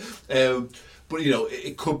 isn't it? But you know,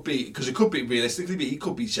 it could be because it could be realistically, but he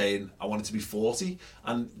could be saying I want it to be 40,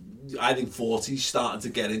 and I think 40 is starting to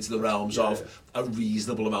get into the realms of a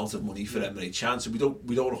reasonable amount of money for Emre Can. So we don't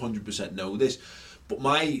 100% know this, but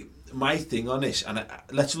my thing on this, and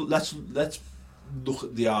let's look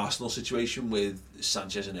at the Arsenal situation with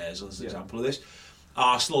Sanchez and Ozil as an example of this.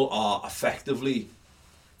 Arsenal are effectively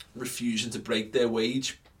refusing to break their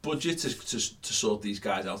wage budget to sort these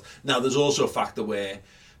guys out. Now, there's also a factor where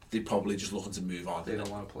they're probably just looking to move on. They don't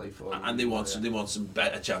want to play for them. And they want some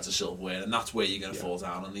better chance of silverware, and that's where you're going to fall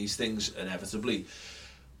down on these things inevitably.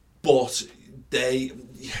 But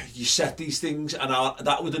you set these things, and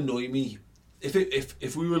that would annoy me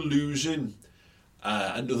if we were losing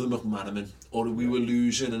another McManaman, or if we were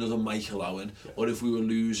losing another Michael Owen, or if we were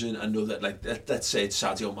losing another, like let's say it's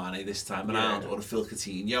Sadio Mane this time around, or a Phil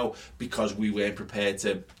Coutinho, because we weren't prepared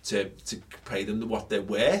to pay them what they're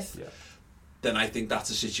worth, then I think that's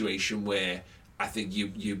a situation where I think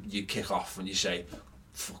you kick off and you say,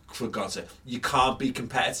 for God's sake, you can't be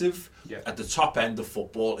competitive at the top end of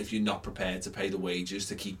football if you're not prepared to pay the wages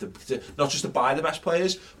to keep not just to buy the best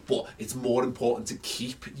players, but it's more important to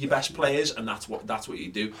keep your best players, and that's what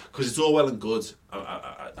you do. Because it's all well and good.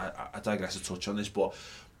 I digress a touch on this, but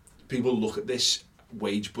people look at this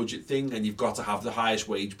wage budget thing, and you've got to have the highest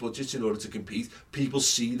wage budgets in order to compete. People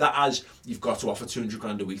see that as you've got to offer 200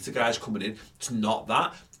 grand a week to guys coming in. It's not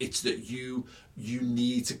that. It's that you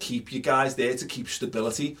need to keep your guys there to keep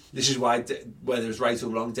stability. This is why, whether it's right or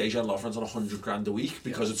wrong, Dejan Lovren's on 100 grand a week,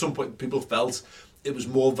 because at some point people felt it was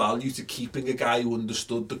more value to keeping a guy who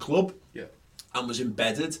understood the club and was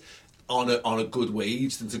embedded on a good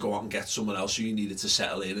wage than to go out and get someone else who you needed to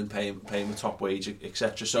settle in and pay him a top wage,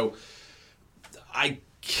 etc. So I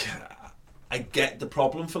get the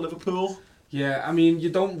problem for Liverpool. Yeah, I mean, you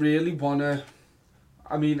don't really want to...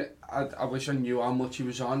 I mean, I wish I knew how much he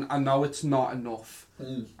was on. I know it's not enough.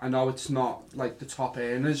 I know it's not like the top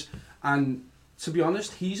earners. And to be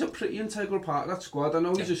honest, he's a pretty integral part of that squad. I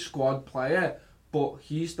know he's a squad player, but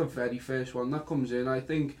he's the very first one that comes in. I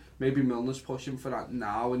think maybe Milner's pushing for that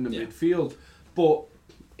now in the midfield. But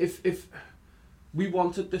if we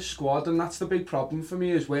wanted this squad, and that's the big problem for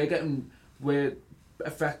me, is we're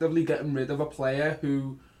effectively getting rid of a player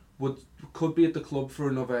who could be at the club for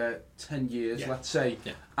another 10 years, let's say,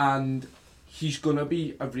 and he's going to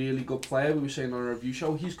be a really good player. We were saying on a review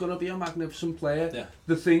show, he's going to be a magnificent player.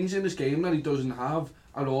 The things in his game that he doesn't have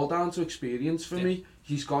are all down to experience for me.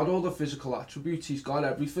 He's got all the physical attributes, he's got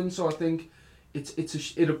everything, so I think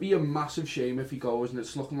it'll be a massive shame if he goes, and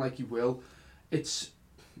it's looking like he will. If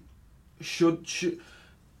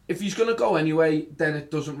he's going to go anyway, then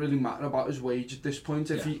it doesn't really matter about his wage at this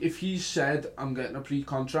point. If he's said, I'm getting a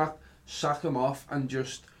pre-contract, sack him off and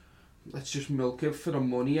let's just milk it for the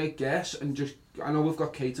money, I guess. And I know we've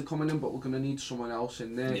got Keita coming in, but we're going to need someone else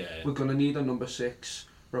in there. We're going to need a number 6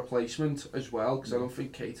 replacement as well, because I don't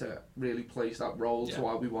think Keita really plays that role to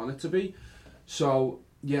what we want it to be. So,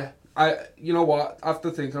 you know what, after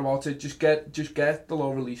thinking about it, just get the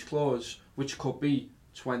low release clause, which could be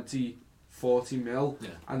 20-40 mil,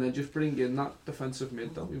 and then just bring in that defensive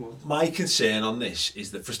mid that we want. My concern on this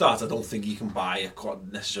is that, for starters, I don't think you can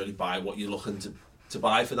necessarily buy what you're looking to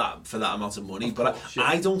buy for that amount of money. But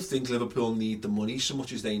I don't think Liverpool need the money so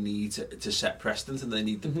much as they need to set precedent, and they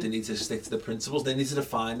need to stick to the principles. They need to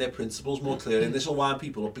define their principles more clearly, and this will wind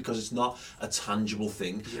people up because it's not a tangible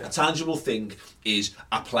thing. A tangible thing is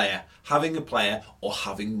having a player or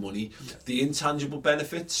having money. The intangible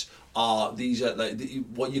benefits are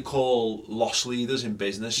what you call loss leaders in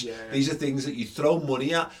business. These are things that you throw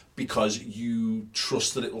money at because you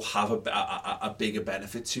trust that it will have a bigger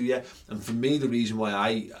benefit to you. And for me, the reason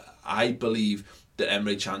why I believe that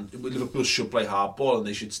Emre Can, Liverpool should play hardball and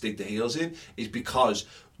they should stick their heels in, is because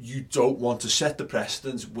you don't want to set the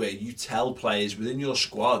precedent where you tell players within your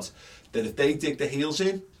squad that if they dig their heels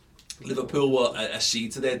in, Liverpool will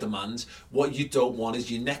accede to their demands. What you don't want is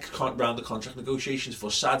your next round of contract negotiations for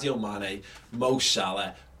Sadio Mane, Mo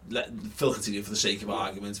Salah, Phil Coutinho for the sake of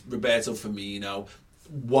argument, Roberto Firmino,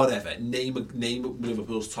 whatever. Name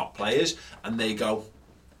Liverpool's top players, and they go,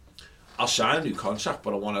 I'll sign a new contract,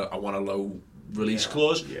 but I want a low release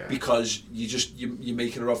clause, because you're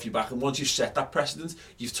making it off your back. And once you've set that precedent,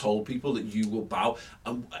 you've told people that you will bow.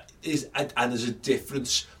 And there's a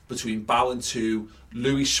difference between bowing to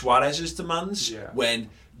Luis Suarez's demands when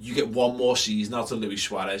you get one more season out of Luis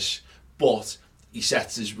Suarez, but he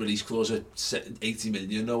sets his release clause at 80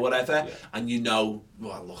 million or whatever, and you know,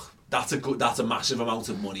 well, look, that's a massive amount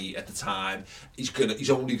of money at the time. He's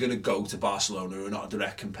only gonna go to Barcelona, who are not a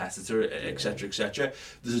direct competitor, etc., etc.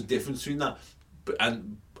 There's a difference between that.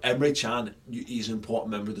 And Emre Can, he's an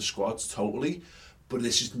important member of the squad, totally. But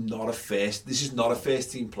this is not a first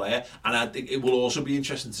team player, and I think it will also be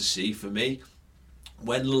interesting to see, for me,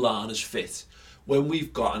 when Lallana's fit, when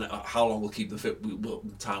we've got, and how long we'll keep them fit,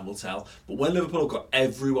 time will tell, but when Liverpool have got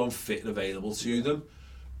everyone fit and available to them,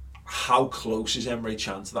 how close is Emre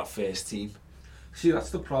Can to that first team? See,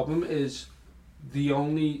 that's the problem, is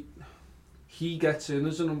he gets in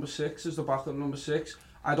as a number 6, as the backup number 6.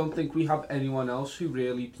 I don't think we have anyone else who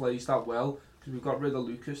really plays that well, because we got rid of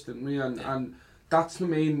Lucas, didn't we? And that's the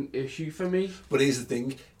main issue for me. But here's the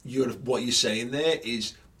thing, what you're saying there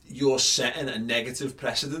is you're setting a negative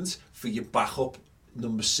precedent for your backup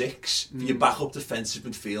number 6, for your backup defensive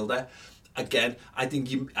midfielder. Again, I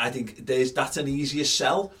think that's an easier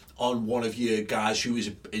sell on one of your guys who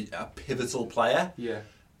is a pivotal player.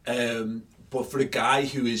 But for a guy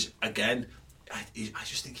who is, again, I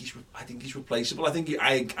think he's replaceable. I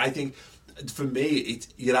think for me,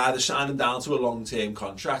 you're either signing down to a long-term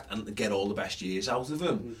contract and get all the best years out of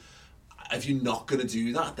him. If you're not going to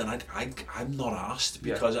do that, then I'm not asked,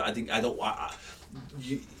 because I think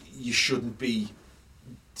you shouldn't be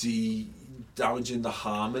damaging the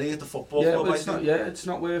harmony of the football club. But it's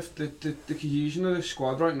not worth the cohesion of the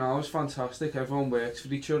squad right now is fantastic. Everyone works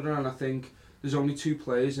for each other, and I think there's only 2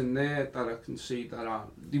 players in there that I can see that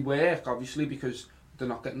they work, obviously, because they're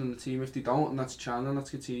not getting in the team if they don't, and that's Can and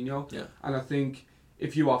that's Coutinho. And I think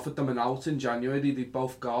if you offered them an out in January, they'd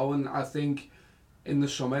both go, and I think in the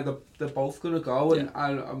summer they're both going to go,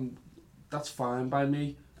 and that's fine by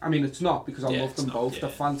me. I mean, it's not, because I love them both. They're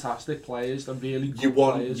fantastic players. They're really good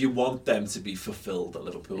players. You want them to be fulfilled at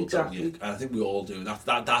Liverpool, don't you? And I think we all do.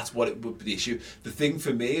 That's what it would be the issue. The thing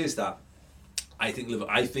for me is that I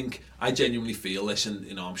genuinely feel this,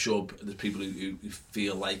 and I'm sure there's people who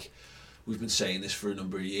feel like we've been saying this for a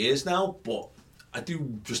number of years now, but I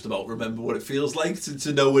do just about remember what it feels like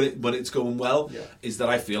to know when it's going well. Is that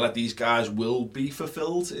I feel like these guys will be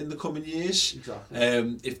fulfilled in the coming years.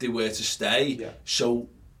 If they were to stay. So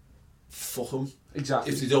fuck them.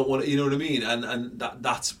 If they don't want it, you know what I mean? And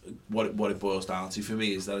that's what it boils down to for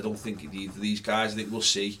me, is that I don't think either of these guys, I think we'll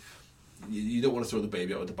see. You don't want to throw the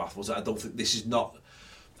baby out with the bathwater. I don't think this is not.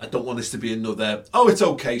 I don't want this to be another, it's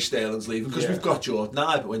okay, Sterling's leaving, because we've got Jordan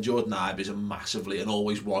Ibe. But when Jordan Ibe is a massively, and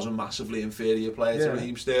always was a massively inferior player to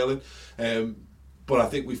Raheem Sterling. But I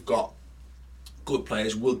think we've got good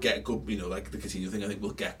players will get good, like the Coutinho thing, I think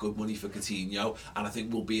we'll get good money for Coutinho, and I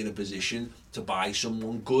think we'll be in a position to buy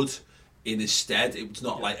someone good in his stead. It's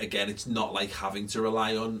not like, again, it's not like having to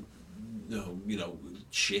rely on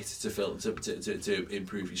shit to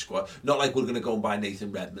improve your squad. Not like we're going to go and buy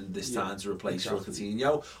Nathan Redmond this time to replace Phil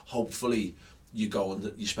Coutinho. Hopefully you go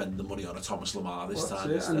and you spend the money on a Thomas Lemar this time.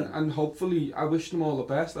 And hopefully, I wish them all the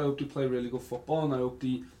best. I hope they play really good football, and I hope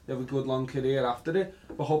they have a good long career after it.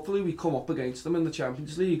 But hopefully we come up against them in the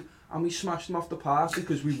Champions League and we smash them off the park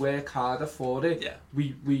because we work harder for it. Yeah.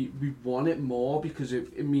 We want it more because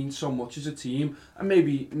it means so much as a team. And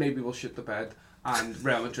maybe we'll shit the bed and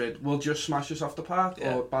Real Madrid will just smash us off the park,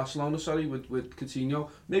 or Barcelona, with Coutinho.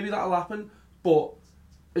 Maybe that'll happen, but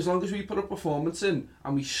as long as we put a performance in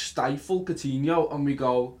and we stifle Coutinho and we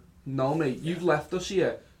go, no mate, you've left us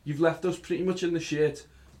here, you've left us pretty much in the shit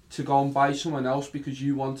to go and buy someone else because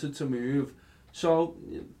you wanted to move. So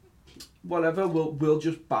whatever, we'll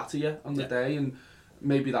just batter you on the day, and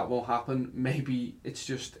maybe that won't happen. Maybe it's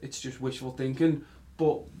just wishful thinking,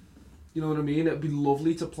 but you know what I mean? It'd be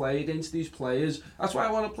lovely to play against these players. That's why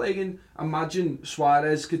I want to play again. Imagine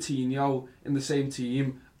Suarez, Coutinho in the same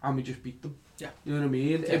team and we just beat them. Yeah. You know what I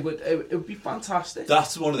mean? Yeah. It would be fantastic.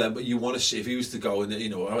 That's one of them, but you want to see, if he was to go, and I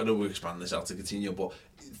know we expand this out to Coutinho, but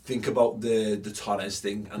think about the Torres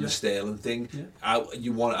thing and the Sterling thing. Yeah.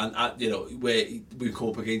 You want, where we come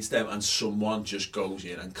up against them and someone just goes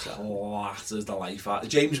in and clatters the life out.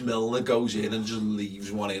 James Milner goes in and just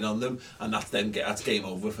leaves one in on them, and that's game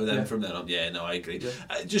over for them from then on. Yeah, no, I agree.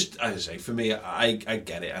 Yeah. Just as I say, for me, I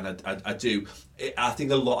get it, and I do. I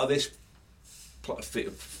think a lot of this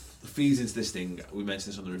feeds into this thing. We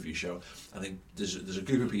mentioned this on the review show. I think there's a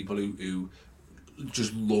group of people who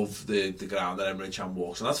just love the ground that Emre Can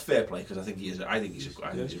walks, and that's fair play, because I think he's a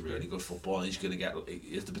really good footballer, and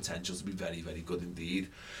he has the potential to be very, very good indeed.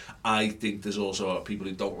 I think there's also people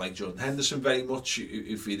who don't like Jordan Henderson very much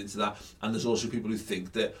who feed into that, and there's also people who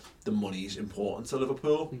think that the money is important to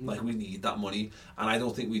Liverpool, like we need that money, and I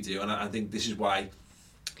don't think we do, and I think this is why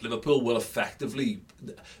Liverpool will effectively,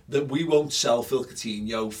 that we won't sell Phil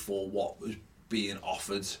Coutinho for what was being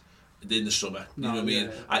offered in the summer. You know what I mean?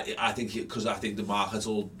 Yeah. I think because I think the market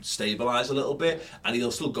will stabilise a little bit, and he'll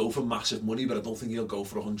still go for massive money, but I don't think he'll go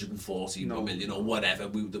for 140 million or whatever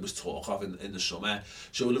there was talk of in the summer.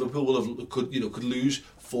 So Liverpool could lose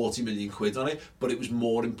 40 million quid on it, but it was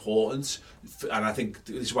more important, and I think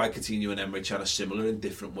this is why Coutinho and Emre Can are similar in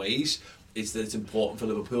different ways. It's that it's important for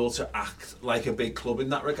Liverpool to act like a big club in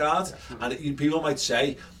that regard. Definitely. And people might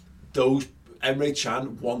say those Emre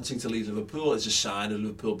Can wanting to leave Liverpool is a sign of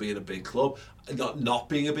Liverpool being a big club, not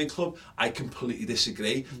being a big club. I completely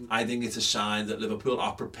disagree. I think it's a sign that Liverpool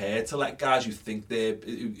are prepared to let guys who think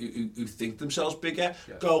who think themselves bigger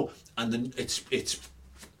go, and then it's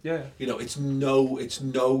why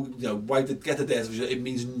they get the days. It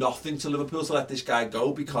means nothing to Liverpool to let this guy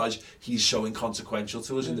go because he's so inconsequential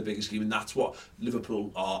to us in the bigger scheme, and that's what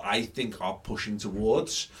Liverpool I think are pushing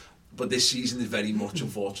towards. But this season is very much,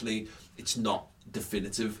 unfortunately, it's not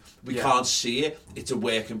definitive. We can't see it. It's a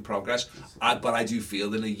work in progress. But I do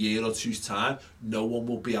feel in a year or two's time, no one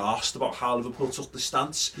will be asked about how Liverpool took the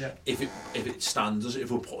stance. Yeah. If it stands, if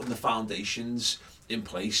we're putting the foundations in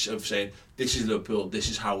place of saying, this is Liverpool, this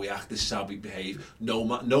is how we act, this is how we behave.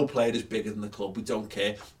 No player is bigger than the club. We don't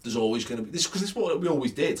care. There's always going to be this, because this is what we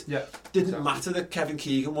always did. Yeah, didn't matter that Kevin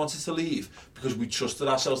Keegan wanted to leave, because we trusted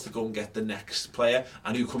ourselves to go and get the next player,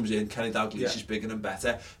 and who comes in, Kenny Dalglish is bigger and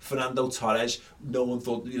better. Fernando Torres, no one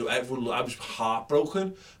thought, everyone, I was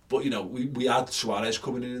heartbroken, but we had Suarez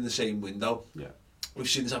coming in the same window. Yeah. We've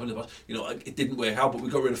seen this happen in the past. It didn't work out, but we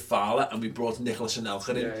got rid of Fowler and we brought Nicholas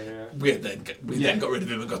Anelka in. Yeah. We then got rid of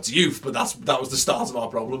him and got to youth, but that was the start of our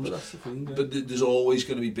problems. But that's the thing, But there's always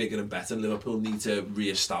going to be bigger and better, and Liverpool need to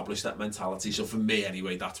re-establish that mentality. So for me,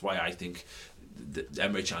 anyway, that's why I think that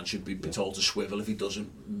Emre Can should be told to swivel if he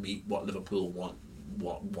doesn't meet what Liverpool want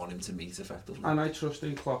him to meet effectively. And I trust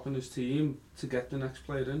in Klopp and his team to get the next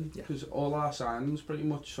player in, because all our signings pretty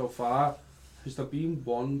much so far. Has there been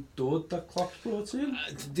one dud that Klopp's brought in?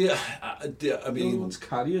 I mean, one's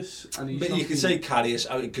Karius, and but you can say Karius.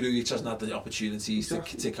 Grujic hasn't had the opportunities to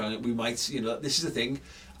tick on it. We might, this is the thing.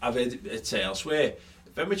 I've heard it say elsewhere.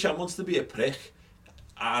 If Emre Can wants to be a prick,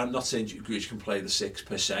 I'm not saying Grujic can play the six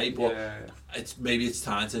per se, but maybe it's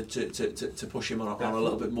time to push him on a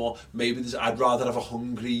little bit more. Maybe I'd rather have a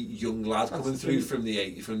hungry young lad coming through from the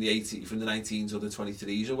 19s or the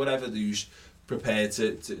 23s or whatever, who's prepared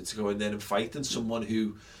to go in there and fight, than someone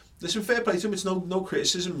who, listen, fair play to him, it's no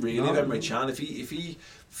criticism really of Emre Can. If he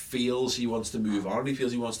feels he wants to move on, and he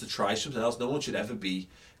feels he wants to try something else, no one should ever be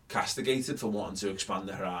castigated for wanting to expand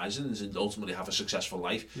their horizons and ultimately have a successful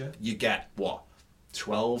life. You get what,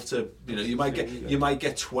 12 to, you might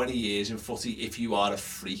get 20 years in footy if you are a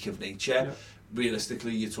freak of nature.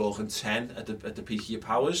 Realistically, you're talking 10 at the peak of your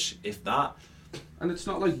powers, if that. And it's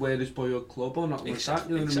not like we're this boyhood club or nothing like that.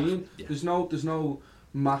 You know what I mean? Yeah. There's no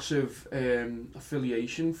massive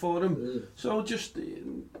affiliation for them. So just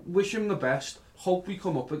wish him the best. Hope we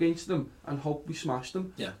come up against them and hope we smash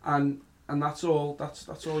them. Yeah. And that's all. That's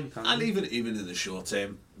all you can. And do. even in the short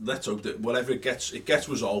term, let's hope that whatever it gets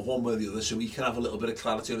resolved one way or the other, so he can have a little bit of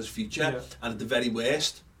clarity on his future. Yeah. And at the very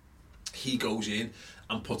worst, he goes in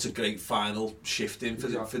and puts a great final shift in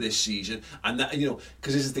for this season. And that,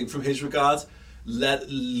 because here's the thing, from his regard,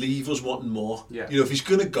 leave us wanting more. Yeah. If he's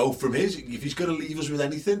going to go from if he's going to leave us with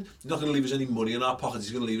anything, he's not going to leave us any money in our pockets.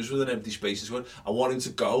 He's going to leave us with an empty space. I want him to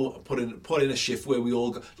go and put in a shift where we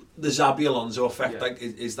all go. The Xabi Alonso effect,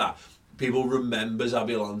 is that people remember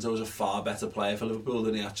Xabi Alonso as a far better player for Liverpool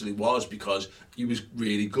than he actually was, because he was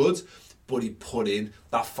really good. But he put in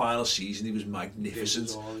that final season, he was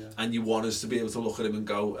magnificent. And you want us to be able to look at him and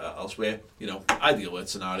go elsewhere. Ideal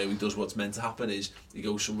worst scenario, he does what's meant to happen, is he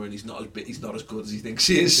goes somewhere and he's not as good as he thinks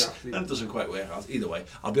he is. Exactly. And it doesn't quite work out. Either way,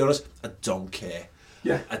 I'll be honest, I don't care.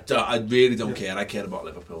 Yeah, I really don't care. I care about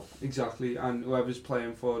Liverpool. Exactly, and whoever's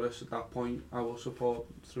playing for us at that point, I will support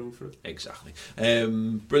through and through. Exactly.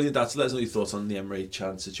 Brilliant. Let us know your thoughts on the Emre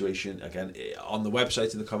Can situation. Again, on the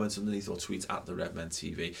website, in the comments underneath, or tweet at the REDMEN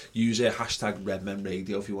TV. Use hashtag REDMEN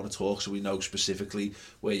Radio if you want to talk, so we know specifically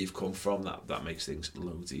where you've come from. That makes things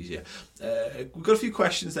loads easier. We've got a few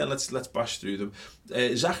questions there. Let's bash through them.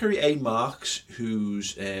 Zachary A. Marks,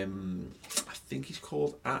 who's I think he's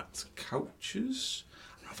called at Couches.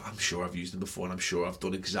 I'm sure I've used them before, and I'm sure I've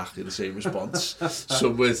done exactly the same response.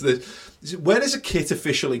 Somewhere to this. When is a kit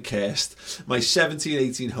officially cursed? My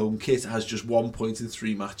 17-18 home kit has just 1 point in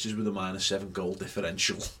 3 matches with a -7 goal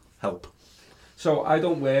differential. Help. So I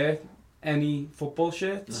don't wear any football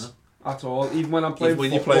shirts at all. Even when I'm playing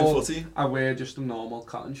football, you're playing footy? I wear just a normal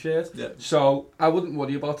cotton shirt. Yeah. So I wouldn't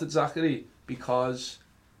worry about it, Zachary, because,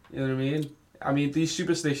 you know what I mean? I mean, these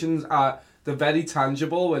superstitions they're very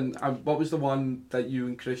tangible. And what was the one that you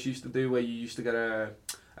and Chris used to do, where you used to get a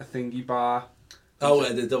thingy bar?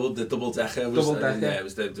 The double decker. Yeah,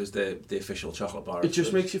 it was the official chocolate bar. It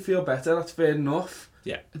just makes you feel better. That's fair enough.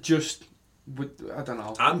 Yeah. I don't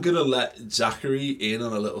know. I'm gonna let Zachary in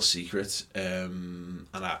on a little secret, and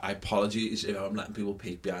I apologise if I'm letting people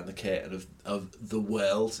peek behind the curtain of the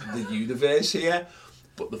world, the universe here.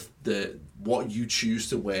 But the what you choose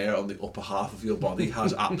to wear on the upper half of your body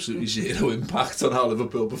has absolutely zero impact on how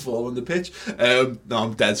Liverpool perform on the pitch. No,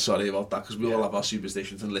 I'm dead sorry about that, because we all have our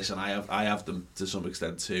superstitions, and listen, I have them to some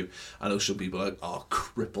extent too. I know some people are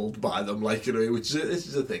crippled by them, which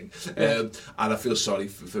is a thing. And I feel sorry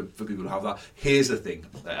for people who have that. Here's the thing,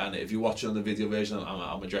 and if you're watching on the video version,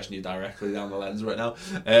 I'm addressing you directly down the lens right now.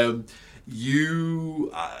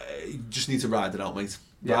 You just need to ride it out, mate.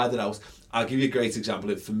 Ride it out. I'll give you a great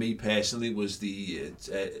example. For me personally, was the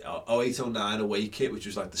 08-09 away kit, which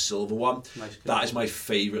was like the silver one. Nice. That is my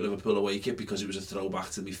favourite Liverpool away kit, because it was a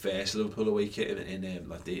throwback to my first Liverpool away kit in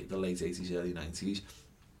like the late 80s, early 90s.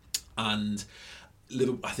 And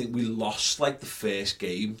I think we lost like the first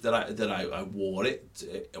game that I wore it.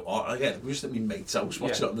 Again, we were just at my mate's house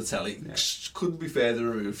watching it on the telly. Yeah. Couldn't be further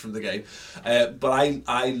removed from the game. But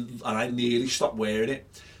I nearly stopped wearing it,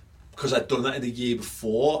 because I'd done that in the year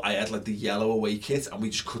before. I had like the yellow away kit, and we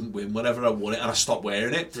just couldn't win whenever I won it, and I stopped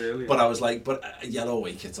wearing it. Brilliant. But I was like, yellow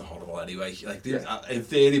away kits are horrible anyway. Like in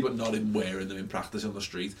theory, but not in wearing them in practice on the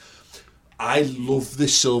street. I love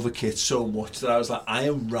this silver kit so much that I was like, I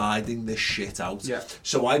am riding this shit out. Yeah.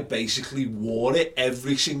 So I basically wore it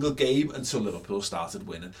every single game until Liverpool started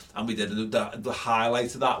winning, and we did. The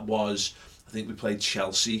highlight of that was, I think we played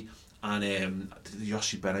Chelsea, and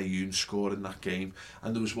Yossi Benayoun scored in that game,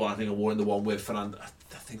 and there was one, I think I wore in the one where Fernando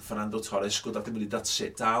Torres scored. I think we did that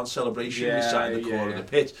sit down celebration. We sat in the corner of the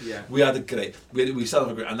pitch. Yeah. We had we still have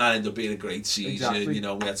a great, and that ended up being a great season. Exactly.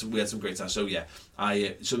 We had some great time. So yeah,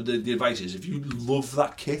 so the advice is, if you love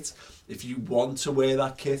that kit, if you want to wear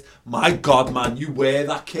that kit, my God, man, you wear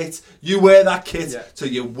that kit till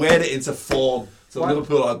you wear it into form. So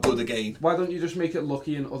Liverpool are good again. Why don't you just make it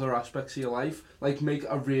lucky in other aspects of your life? Like, make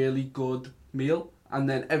a really good meal, and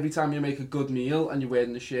then every time you make a good meal and you're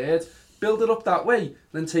wearing the shirt, build it up that way,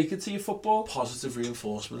 then take it to your football. Positive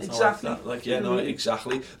reinforcement. Exactly. I like that.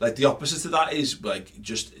 Exactly. Like, the opposite of that is like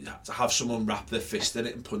just to have someone wrap their fist in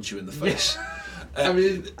it and punch you in the face. I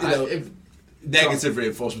mean, negative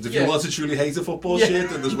reinforcement. If you want to truly hate a football shirt,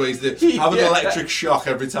 then there's ways to have an electric shock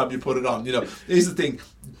every time you put it on. You know, here's the thing: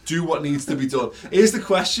 do what needs to be done. Here's the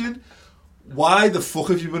question: why the fuck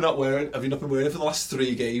have you been not wearing? Have you not been wearing it for the last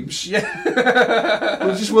 3 games? Yeah,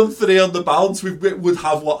 we've just won 3 on the bounce. We would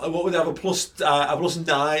have what would have a plus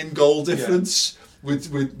 9 goal difference.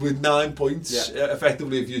 With 9 points,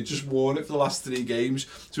 effectively, if you just worn it for the last 3 games.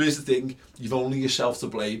 So here's the thing: you've only yourself to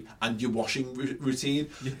blame and your washing routine.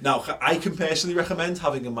 Now, I can personally recommend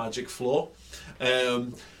having a magic floor.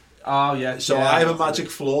 So I have a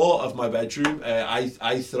magic floor of my bedroom.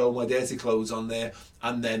 I throw my dirty clothes on there,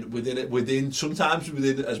 and then sometimes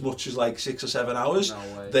within as much as like 6 or 7 hours,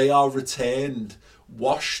 they are returned,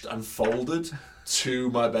 washed and folded to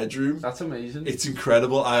my bedroom. That's amazing. It's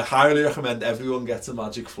incredible. I highly recommend everyone gets a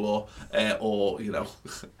magic floor, or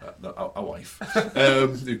a wife.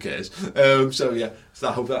 Who cares? So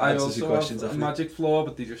I hope that answers your questions. I also have a magic floor,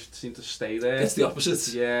 but they just seem to stay there. It's the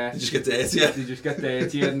opposite. Yeah, they just get dirtier. They just get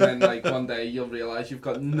dirtier, and then like one day you'll realise you've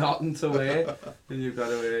got nothing to wear, and you've got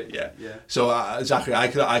to wear it. Yeah. So Zachary, I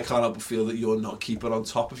can't help but feel that you're not keeping on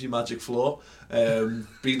top of your magic floor.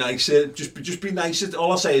 Be nicer. Just be nicer.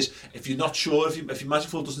 All I'll say is, if you're not sure, if your magic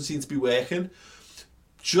floor doesn't seem to be working,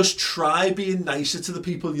 just try being nicer to the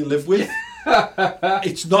people you live with.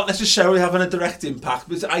 It's not necessarily having a direct impact,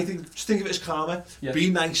 but I think just think of it as karma. Yeah. Be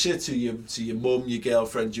nicer to your mum, your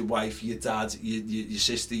girlfriend, your wife, your dad, your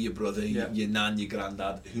sister, your brother, your nan, your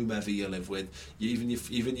granddad, whomever you live with. Even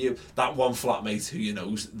that one flatmate who you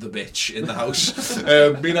know's the bitch in the house.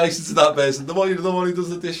 Be nicer to that person. The one who does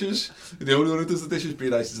the dishes, the only one who does the dishes. Be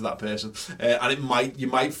nicer to that person, and you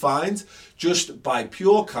might find, just by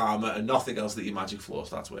pure karma and nothing else, that your magic floor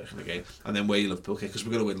starts working again. And then where you Liverpool kick, because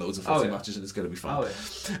we're going to win loads of footy matches and it's going to be fun.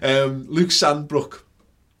 Luke Sandbrook,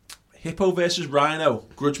 Hippo versus Rhino,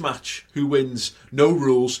 grudge match. Who wins? No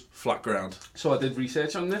rules, flat ground. So I did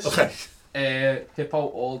research on this. Okay. Hippo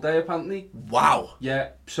all day apparently. Wow.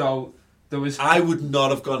 Yeah, so there was... I would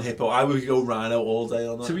not have gone Hippo. I would go Rhino all day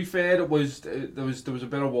on that. To be fair, there was a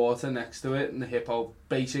bit of water next to it, and the Hippo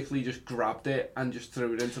basically just grabbed it and just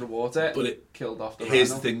threw it into the water. But it killed off the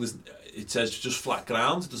Here's Rhino. the thing: it says just flat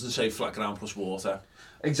ground. It doesn't say flat ground plus water.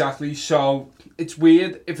 Exactly. So it's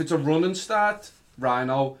weird if it's a running start,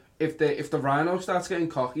 Rhino. If the Rhino starts getting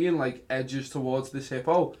cocky and like edges towards this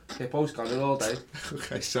Hippo's got it all day.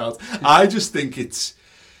 Okay, so I just think it's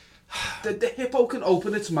the Hippo can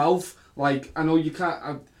open its mouth. Like, I know you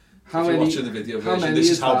can't. How many? Watching the video version, many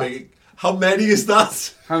this is how big. How many is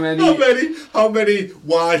that? How many? How many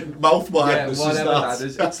mouth wideness is whatever that? that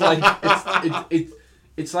is. It's like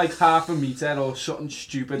it's like half a metre or something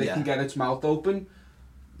stupid. It can get its mouth open.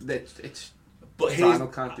 But Rhino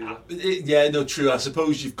can't do that. True. I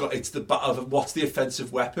suppose you've got it's the what's the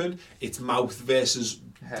offensive weapon? It's mouth versus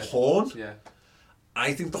horn. Yeah.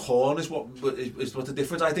 I think the horn is what the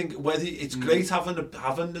difference. I think whether it's great having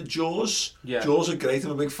the jaws. Yeah. Jaws are great.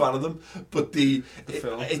 I'm a big fan of them. But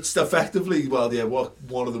it's effectively one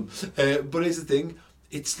of them. But here's the thing.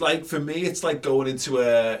 It's like, for me, it's like going into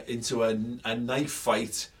a knife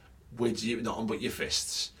fight with nothing but your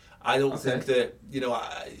fists. I don't think that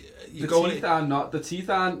the teeth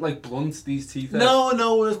aren't like blunt. These teeth.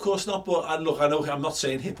 No, of course not. But look, I know I'm not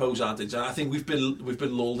saying hippos aren't injured. I think we've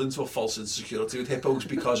been lulled into a false insecurity with hippos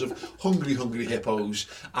because of hungry hippos.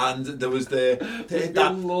 And there was yeah.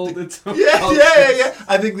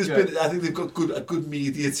 I think they've got a good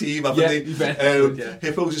media team, haven't they?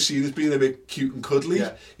 Hippos are seen as being a bit cute and cuddly.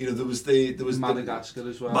 Yeah. You know, there was Madagascar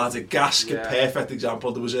as well. Madagascar, perfect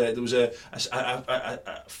example. There was a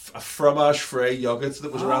fromage frais yogurt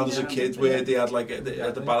that was around as a kid, where they had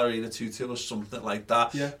the ballerina tutu or something like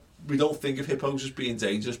that. Yeah. We don't think of hippos as being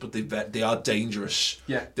dangerous, but they are dangerous.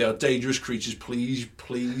 Yeah. They are dangerous creatures. Please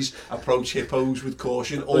approach hippos with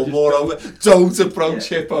caution, or moreover, don't approach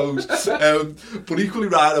hippos. But equally,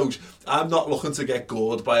 rhinos. I'm not looking to get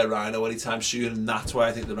gored by a rhino anytime soon, and that's why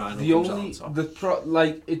I think the rhino comes out on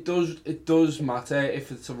top. It does matter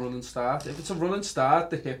if it's a running start. If it's a running start,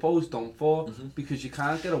 the hippo's done for, because you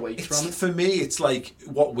can't get away from it. For me, it's like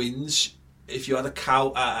what wins. If you had a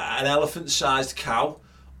cow, an elephant-sized cow,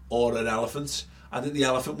 or an elephant, I think the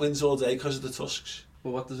elephant wins all day because of the tusks. But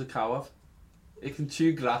what does a cow have? It can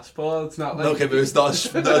chew grass, Paul. It's not like... Okay, but it's not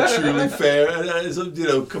truly fair as a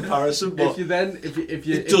comparison. But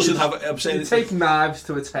it doesn't have... I'm saying... You take knives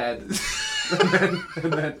to its head,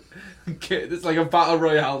 and then it's like a battle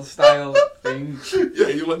royale style. thing. Yeah,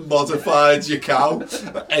 you like modified your cow,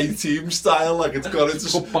 A-Team style, like it's gone into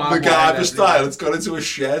MacGyver style. It's gone into a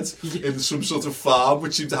shed in some sort of farm,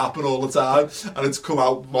 which seems to happen all the time, and it's come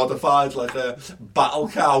out modified like a battle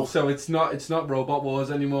cow. So it's not Robot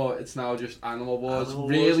Wars anymore. It's now just Animal Wars.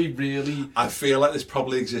 Really. I feel like this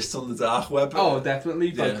probably exists on the dark web. Oh,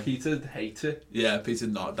 definitely. But Peter hates it. Yeah, Peter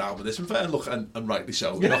not down with this. And fair, look, and rightly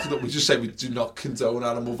so. We just say we do not condone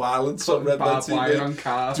animal violence on Red Men TV. On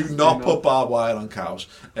cars. Do not put barbed wire on cows.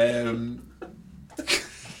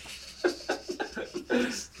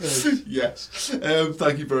 Yes.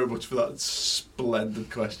 Thank you very much for that splendid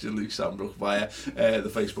question, Luke Sambrook, via the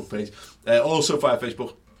Facebook page. Also via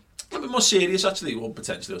Facebook. A bit more serious, actually. Well,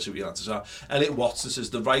 potentially, I'll see what your answers are. Elliot Watson says,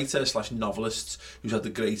 the writer/novelist who's had the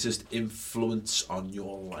greatest influence on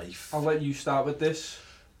your life. I'll let you start with this.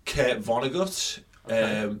 Kurt Vonnegut,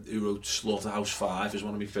 who wrote Slaughterhouse-Five, is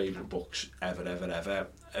one of my favourite books ever.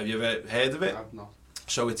 Have you ever heard of it? I've not.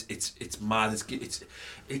 So it's mad. It's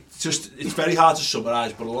very hard to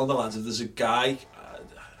summarise, but along the lines of, there's a guy.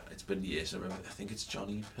 It's been years. I think it's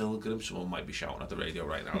Johnny Pilgrim. Someone might be shouting at the radio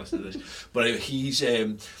right now. Listen to this. But anyway, he's.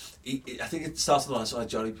 I think it starts the lines like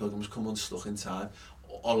Johnny Pilgrim's come unstuck in time.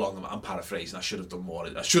 Along them, I'm paraphrasing. I should have done more.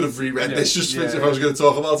 I should have reread this if I was going to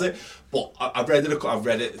talk about it. But I've read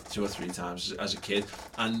it 2 or 3 times as a kid,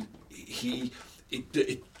 and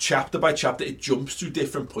it chapter by chapter, it jumps through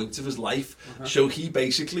different points of his life. So he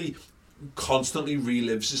basically constantly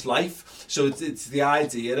relives his life. So it's the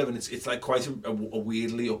idea of, and it's like quite a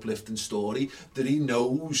weirdly uplifting story, that he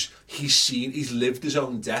knows he's lived his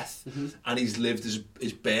own death, and he's lived his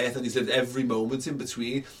birth, and he's lived every moment in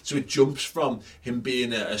between. So it jumps from him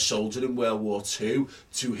being a soldier in World War II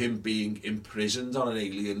to him being imprisoned on an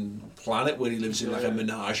alien planet where he lives in like a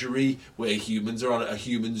menagerie where humans are on a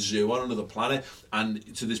human zoo on another planet,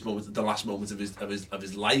 and to this moment, the last moment of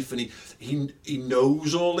his life, and he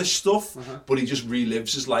knows all this stuff. But he just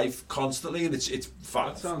relives his life constantly, and it's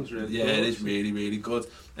that sounds really good. It is really, really good.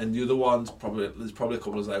 And the other ones, there's probably a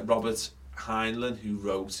couple of like Robert Heinlein, who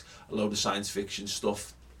wrote a load of science fiction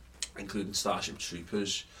stuff, including Starship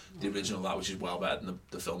Troopers, the original, that which is well better than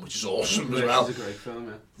the film, which is awesome as well. It's a great film,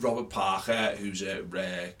 yeah. Robert Parker, who's a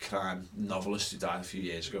rare crime novelist who died a few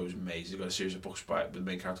years ago, who's amazing. He's got a series of books with the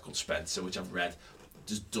main character called Spencer, which I've read.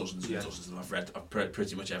 There's dozens and dozens of them. I've read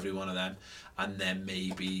pretty much every one of them. And then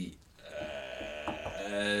maybe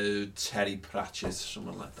Terry Pratchett,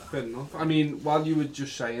 someone like that. Fair enough. I mean, while you were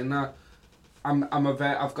just saying that,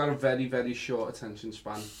 I've got a very, very short attention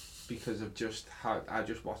span because of just how I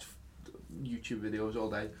just watch YouTube videos all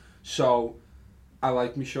day. So I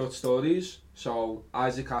like my short stories. So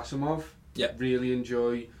Isaac Asimov, really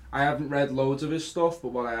enjoy. I haven't read loads of his stuff, but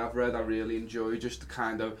what I have read, I really enjoy. Just the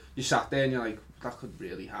kind of, you sat there and you're like, that could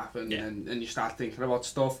really happen, and you start thinking about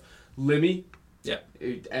stuff. Limmy,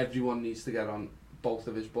 everyone needs to get on both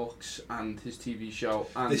of his books and his TV show.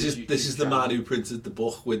 And this is the man who printed the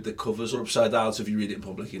book with the covers upside down, so if you read it in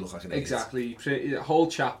public, you look like an idiot. Exactly. A whole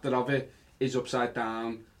chapter of it is upside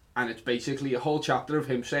down, and it's basically a whole chapter of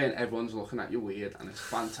him saying everyone's looking at you weird, and it's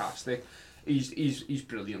fantastic. He's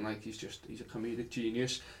brilliant. Like he's a comedic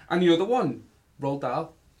genius. And the other one, Roald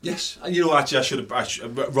Dahl. Yes, and you know, actually,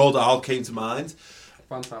 Roald Dahl came to mind.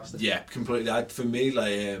 Fantastic. Yeah, completely. For me,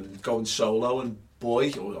 like Going Solo and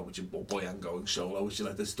Boy, Boy and Going Solo, which is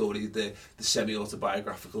like the story, the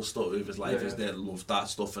semi-autobiographical story of his life. Is there, loved that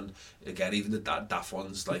stuff, and again, even the daft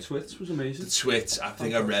ones like The Twits was amazing. The Twits, I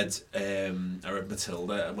think I read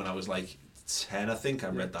Matilda when I was like 10. I think I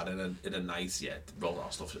read that in a night. Yeah, Roald Dahl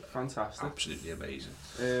stuff. Fantastic. Absolutely amazing.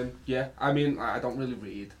 I mean, I don't really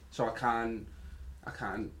read, so I can't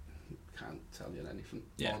tell you anything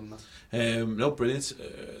more than that. No, brilliant.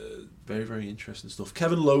 Very, very interesting stuff.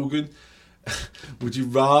 Kevin Logan, would you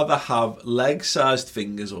rather have leg-sized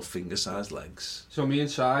fingers or finger-sized legs? So me and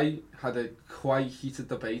Sai had a quite heated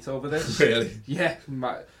debate over this. Really? Yeah.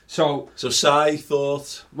 So Sai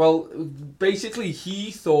thought... Well, basically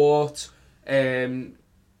he thought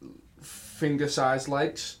finger-sized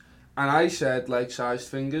legs, and I said leg-sized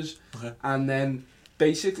fingers. Okay. And then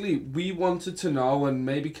basically we wanted to know, and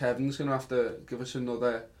maybe Kevin's going to have to give us an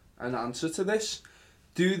answer to this.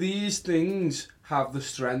 Do these things have the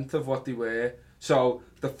strength of what they were? So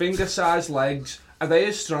the finger-sized legs, are they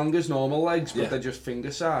as strong as normal legs, but they're just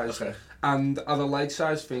finger-sized? Okay. And are the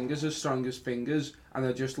leg-sized fingers as strong as fingers, and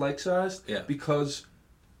they're just leg-sized? Yeah. Because,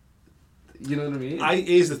 you know what I mean?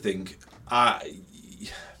 Here's the thing.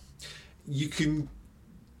 You can...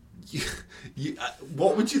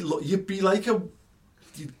 what would you look... You'd be like a...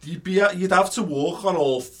 You'd have to walk on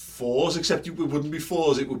all fours, except it wouldn't be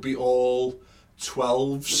fours, it would be all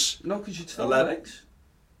 12s. No, because you'd still have legs.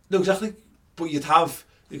 No, exactly. but you'd have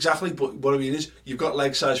exactly. But what I mean is, you've got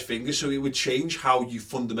leg-sized fingers, so it would change how you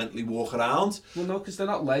fundamentally walk around. Well, no, because they're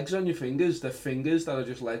not legs on your fingers; they're fingers that are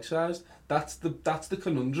just leg-sized. That's the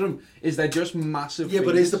conundrum. Is they're just massive. Yeah, fingers.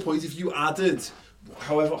 but here's the point: if you added,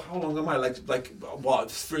 however, how long are my legs? Like what?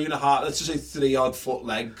 3.5? Let's just say 3 odd foot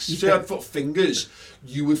legs, 3 odd foot fingers.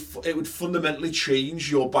 It would fundamentally change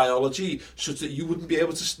your biology such that you wouldn't be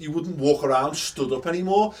able to. You wouldn't walk around stood up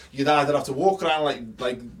anymore. You'd either have to walk around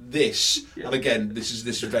like this, and again, this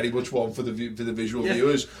is very much one for the visual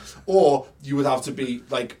viewers, or you would have to be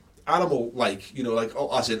like animal, like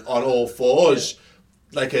as in on all fours,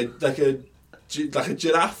 like a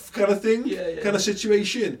giraffe kind of thing, kind of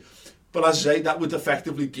situation. But as I say, that would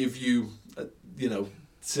effectively give you,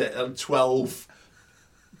 12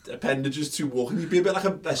 appendages to walk, and you'd be a bit like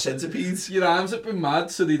a centipede. Your arms would be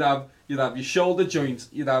mad, so you'd have your shoulder joint,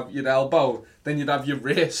 you'd have your elbow, then you'd have your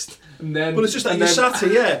wrist, and then. But it's just like you're sat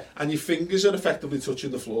here, and your fingers are effectively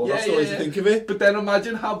touching the floor. That's the way to think of it. But then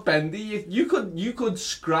imagine how bendy you could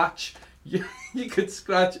scratch. You could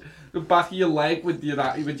scratch the back of your leg with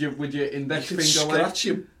your index finger. Scratch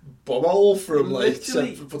your bumhole from like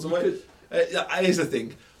 7 foot away. Here's the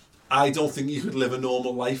thing. I don't think you could live a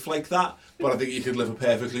normal life like that, but I think you could live a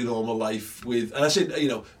perfectly normal life with. And I said,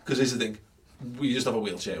 because here's the thing. You just have a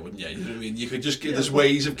wheelchair, wouldn't you? You know what I mean? You could just get there's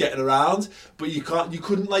ways of getting around, but you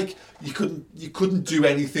couldn't do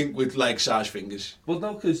anything with leg-sized fingers. Well,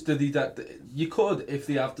 no, because you could if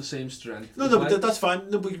they have the same strength. No, but that's fine.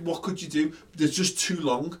 No, but what could you do? They're just too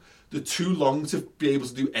long. They're too long to be able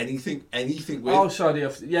to do anything with. Oh, sorry.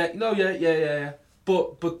 Yeah.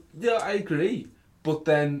 But yeah, I agree. But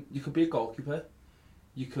then you could be a goalkeeper.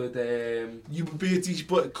 You could. You would be a decent,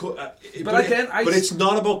 but again, it's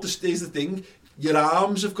not about the. Here's the thing: your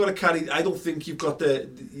arms have got to carry. I don't think you've got the.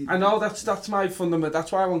 I know that's my fundament.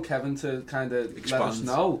 That's why I want Kevin to kind of let us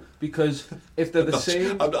know, because if they're the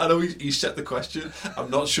same. I know he set the question.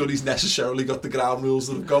 I'm not sure he's necessarily got the ground rules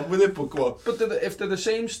that have gone with it, but go on. But if they're the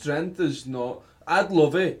same strength as not, I'd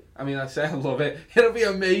love it. I mean, I say I love it. It'll be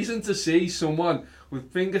amazing to see someone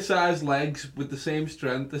with finger-sized legs with the same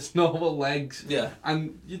strength as normal legs. Yeah.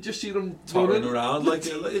 And you just see them tottering around like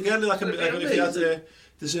if you had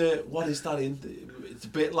there's a what is that in? It's a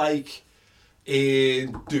bit like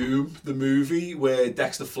in Doom, the movie, where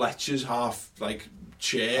Dexter Fletcher's half like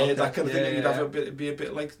chair, that kind of thing. You'd have it'd be a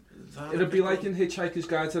bit like that. It'd be like in Hitchhiker's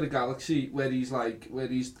Guide to the Galaxy, where he's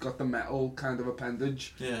got the metal kind of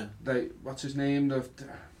appendage. Yeah. What's his name?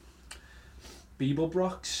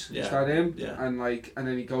 Beeblebrox, is that him? Yeah. And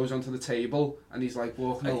then he goes onto the table and he's like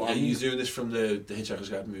walking along. Are you doing this from the Hitchhiker's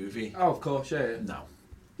Guide movie? Oh, of course, yeah. No.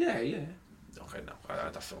 Yeah. Okay, no,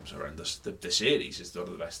 that film's horrendous. The series is one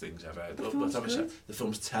of the best things I've heard. The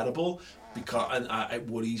film's terrible because it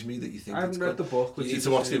worries me that you think I haven't read the book. You need to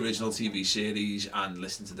watch the original TV series and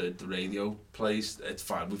listen to the radio plays. It's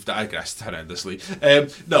fine. We've digressed horrendously.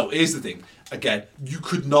 No, here's the thing. Again, you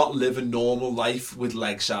could not live a normal life with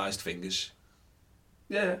leg-sized fingers.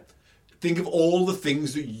 Yeah. Think of all the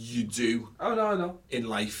things that you do. Oh no, I know. In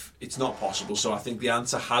life, it's not possible. So I think the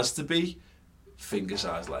answer has to be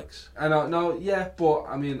finger-sized legs. I know, no, yeah, but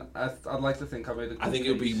I mean, I'd like to think I made a good I think case. it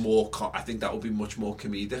would be more. I think that would be much more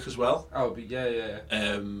comedic as well. Oh, it'd be yeah.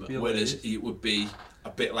 Whereas it would be a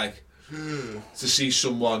bit like to see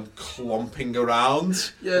someone clomping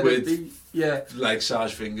around with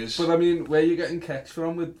leg-sized fingers. But I mean, where are you getting kicks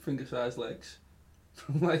from with finger-sized legs?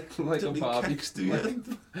 like a Barbie. Kicks, do you?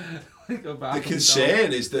 Like a Barbie. The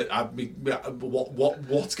concern is that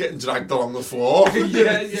what's getting dragged along the floor.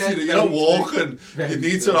 You're not walking. You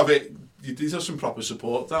need to have it. You need to have some proper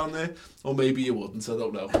support down there, or maybe you wouldn't. I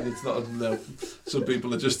don't know. It's not. No. Some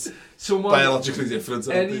people are just biologically different.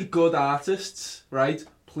 Any good artists, right?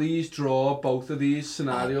 Please draw both of these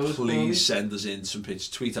scenarios. Please send us in some pictures.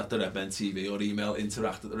 Tweet at the REDMEN TV or email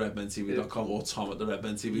interact@theredmentv.com or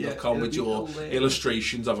tom@theredmentv.com with your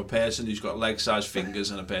illustrations of a person who's got leg-sized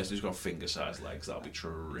fingers and a person who's got finger-sized legs. That'll be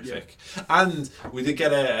terrific. Yeah. And we did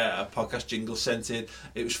get a podcast jingle sent in.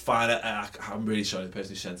 It was fine. I'm really sorry, the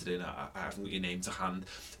person who sent it in, I haven't got your name to hand.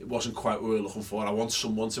 It wasn't quite what we were looking for. I want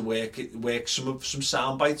someone to work some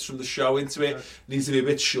sound bites from the show into it. It needs to be a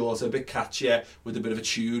bit shorter, a bit catchier, with a bit of a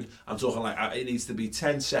tune. I'm talking like it needs to be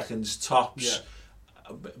 10 seconds tops.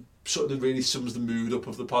 Something that really sums the mood up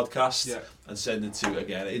of the podcast. And send it to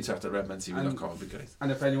again interact@redmentv.com would be great.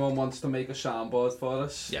 And if anyone wants to make a soundboard for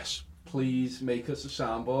us, yes, please make us a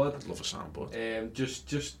soundboard. I'd love a soundboard. Just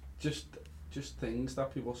just things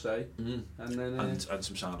that people say, and then and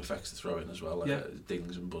some sound effects to throw in as well, like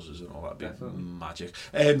dings and buzzers and all that. Big magic.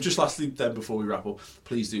 Just lastly, then before we wrap up,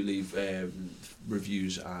 please do leave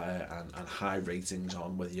reviews and high ratings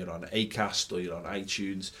on whether you're on Acast or you're on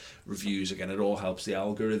iTunes. Reviews, again, it all helps the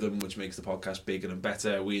algorithm, which makes the podcast bigger and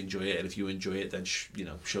better. We enjoy it, and if you enjoy it, then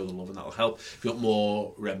show the love, and that'll help. If you want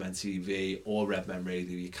more REDMEN TV or REDMEN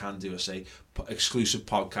Radio, you can do a exclusive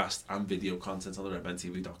podcast and video content on the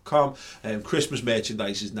redmentv.com. Christmas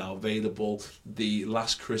merchandise is now available. The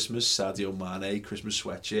Last Christmas Sadio Mane Christmas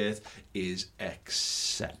sweatshirt is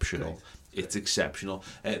exceptional. Great. It's exceptional.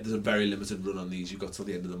 There's a very limited run on these. You've got till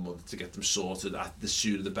the end of the month to get them sorted. The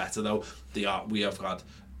sooner the better, though.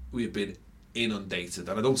 We have been inundated,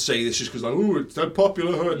 and I don't say this just because it's that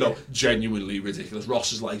popular. No, genuinely ridiculous.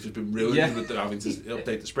 Ross's life has been ruined with having to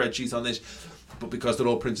update the spreadsheet on this. But because they're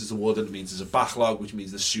all printed to order, it means there's a backlog, which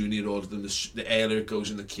means the sooner you order them, the earlier it goes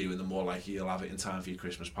in the queue, and the more likely you'll have it in time for your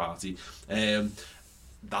Christmas party.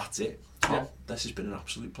 That's it. Tom, this has been an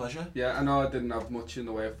absolute pleasure. Yeah, I know I didn't have much in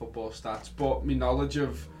the way of football stats, but my knowledge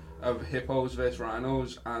of hippos versus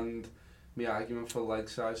rhinos and my argument for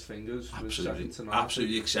leg-sized fingers was second to none.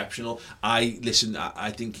 Absolutely exceptional. I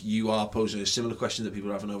think you are posing a similar question that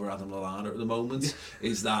people are having over Adam Lallana at the moment.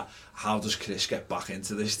 Is that how does Chris get back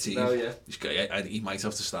into this team? Oh yeah, he might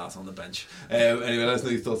have to start on the bench. Anyway, let us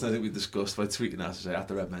know your thoughts on anything we discussed by tweeting us at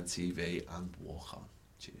the REDMEN TV and walk on.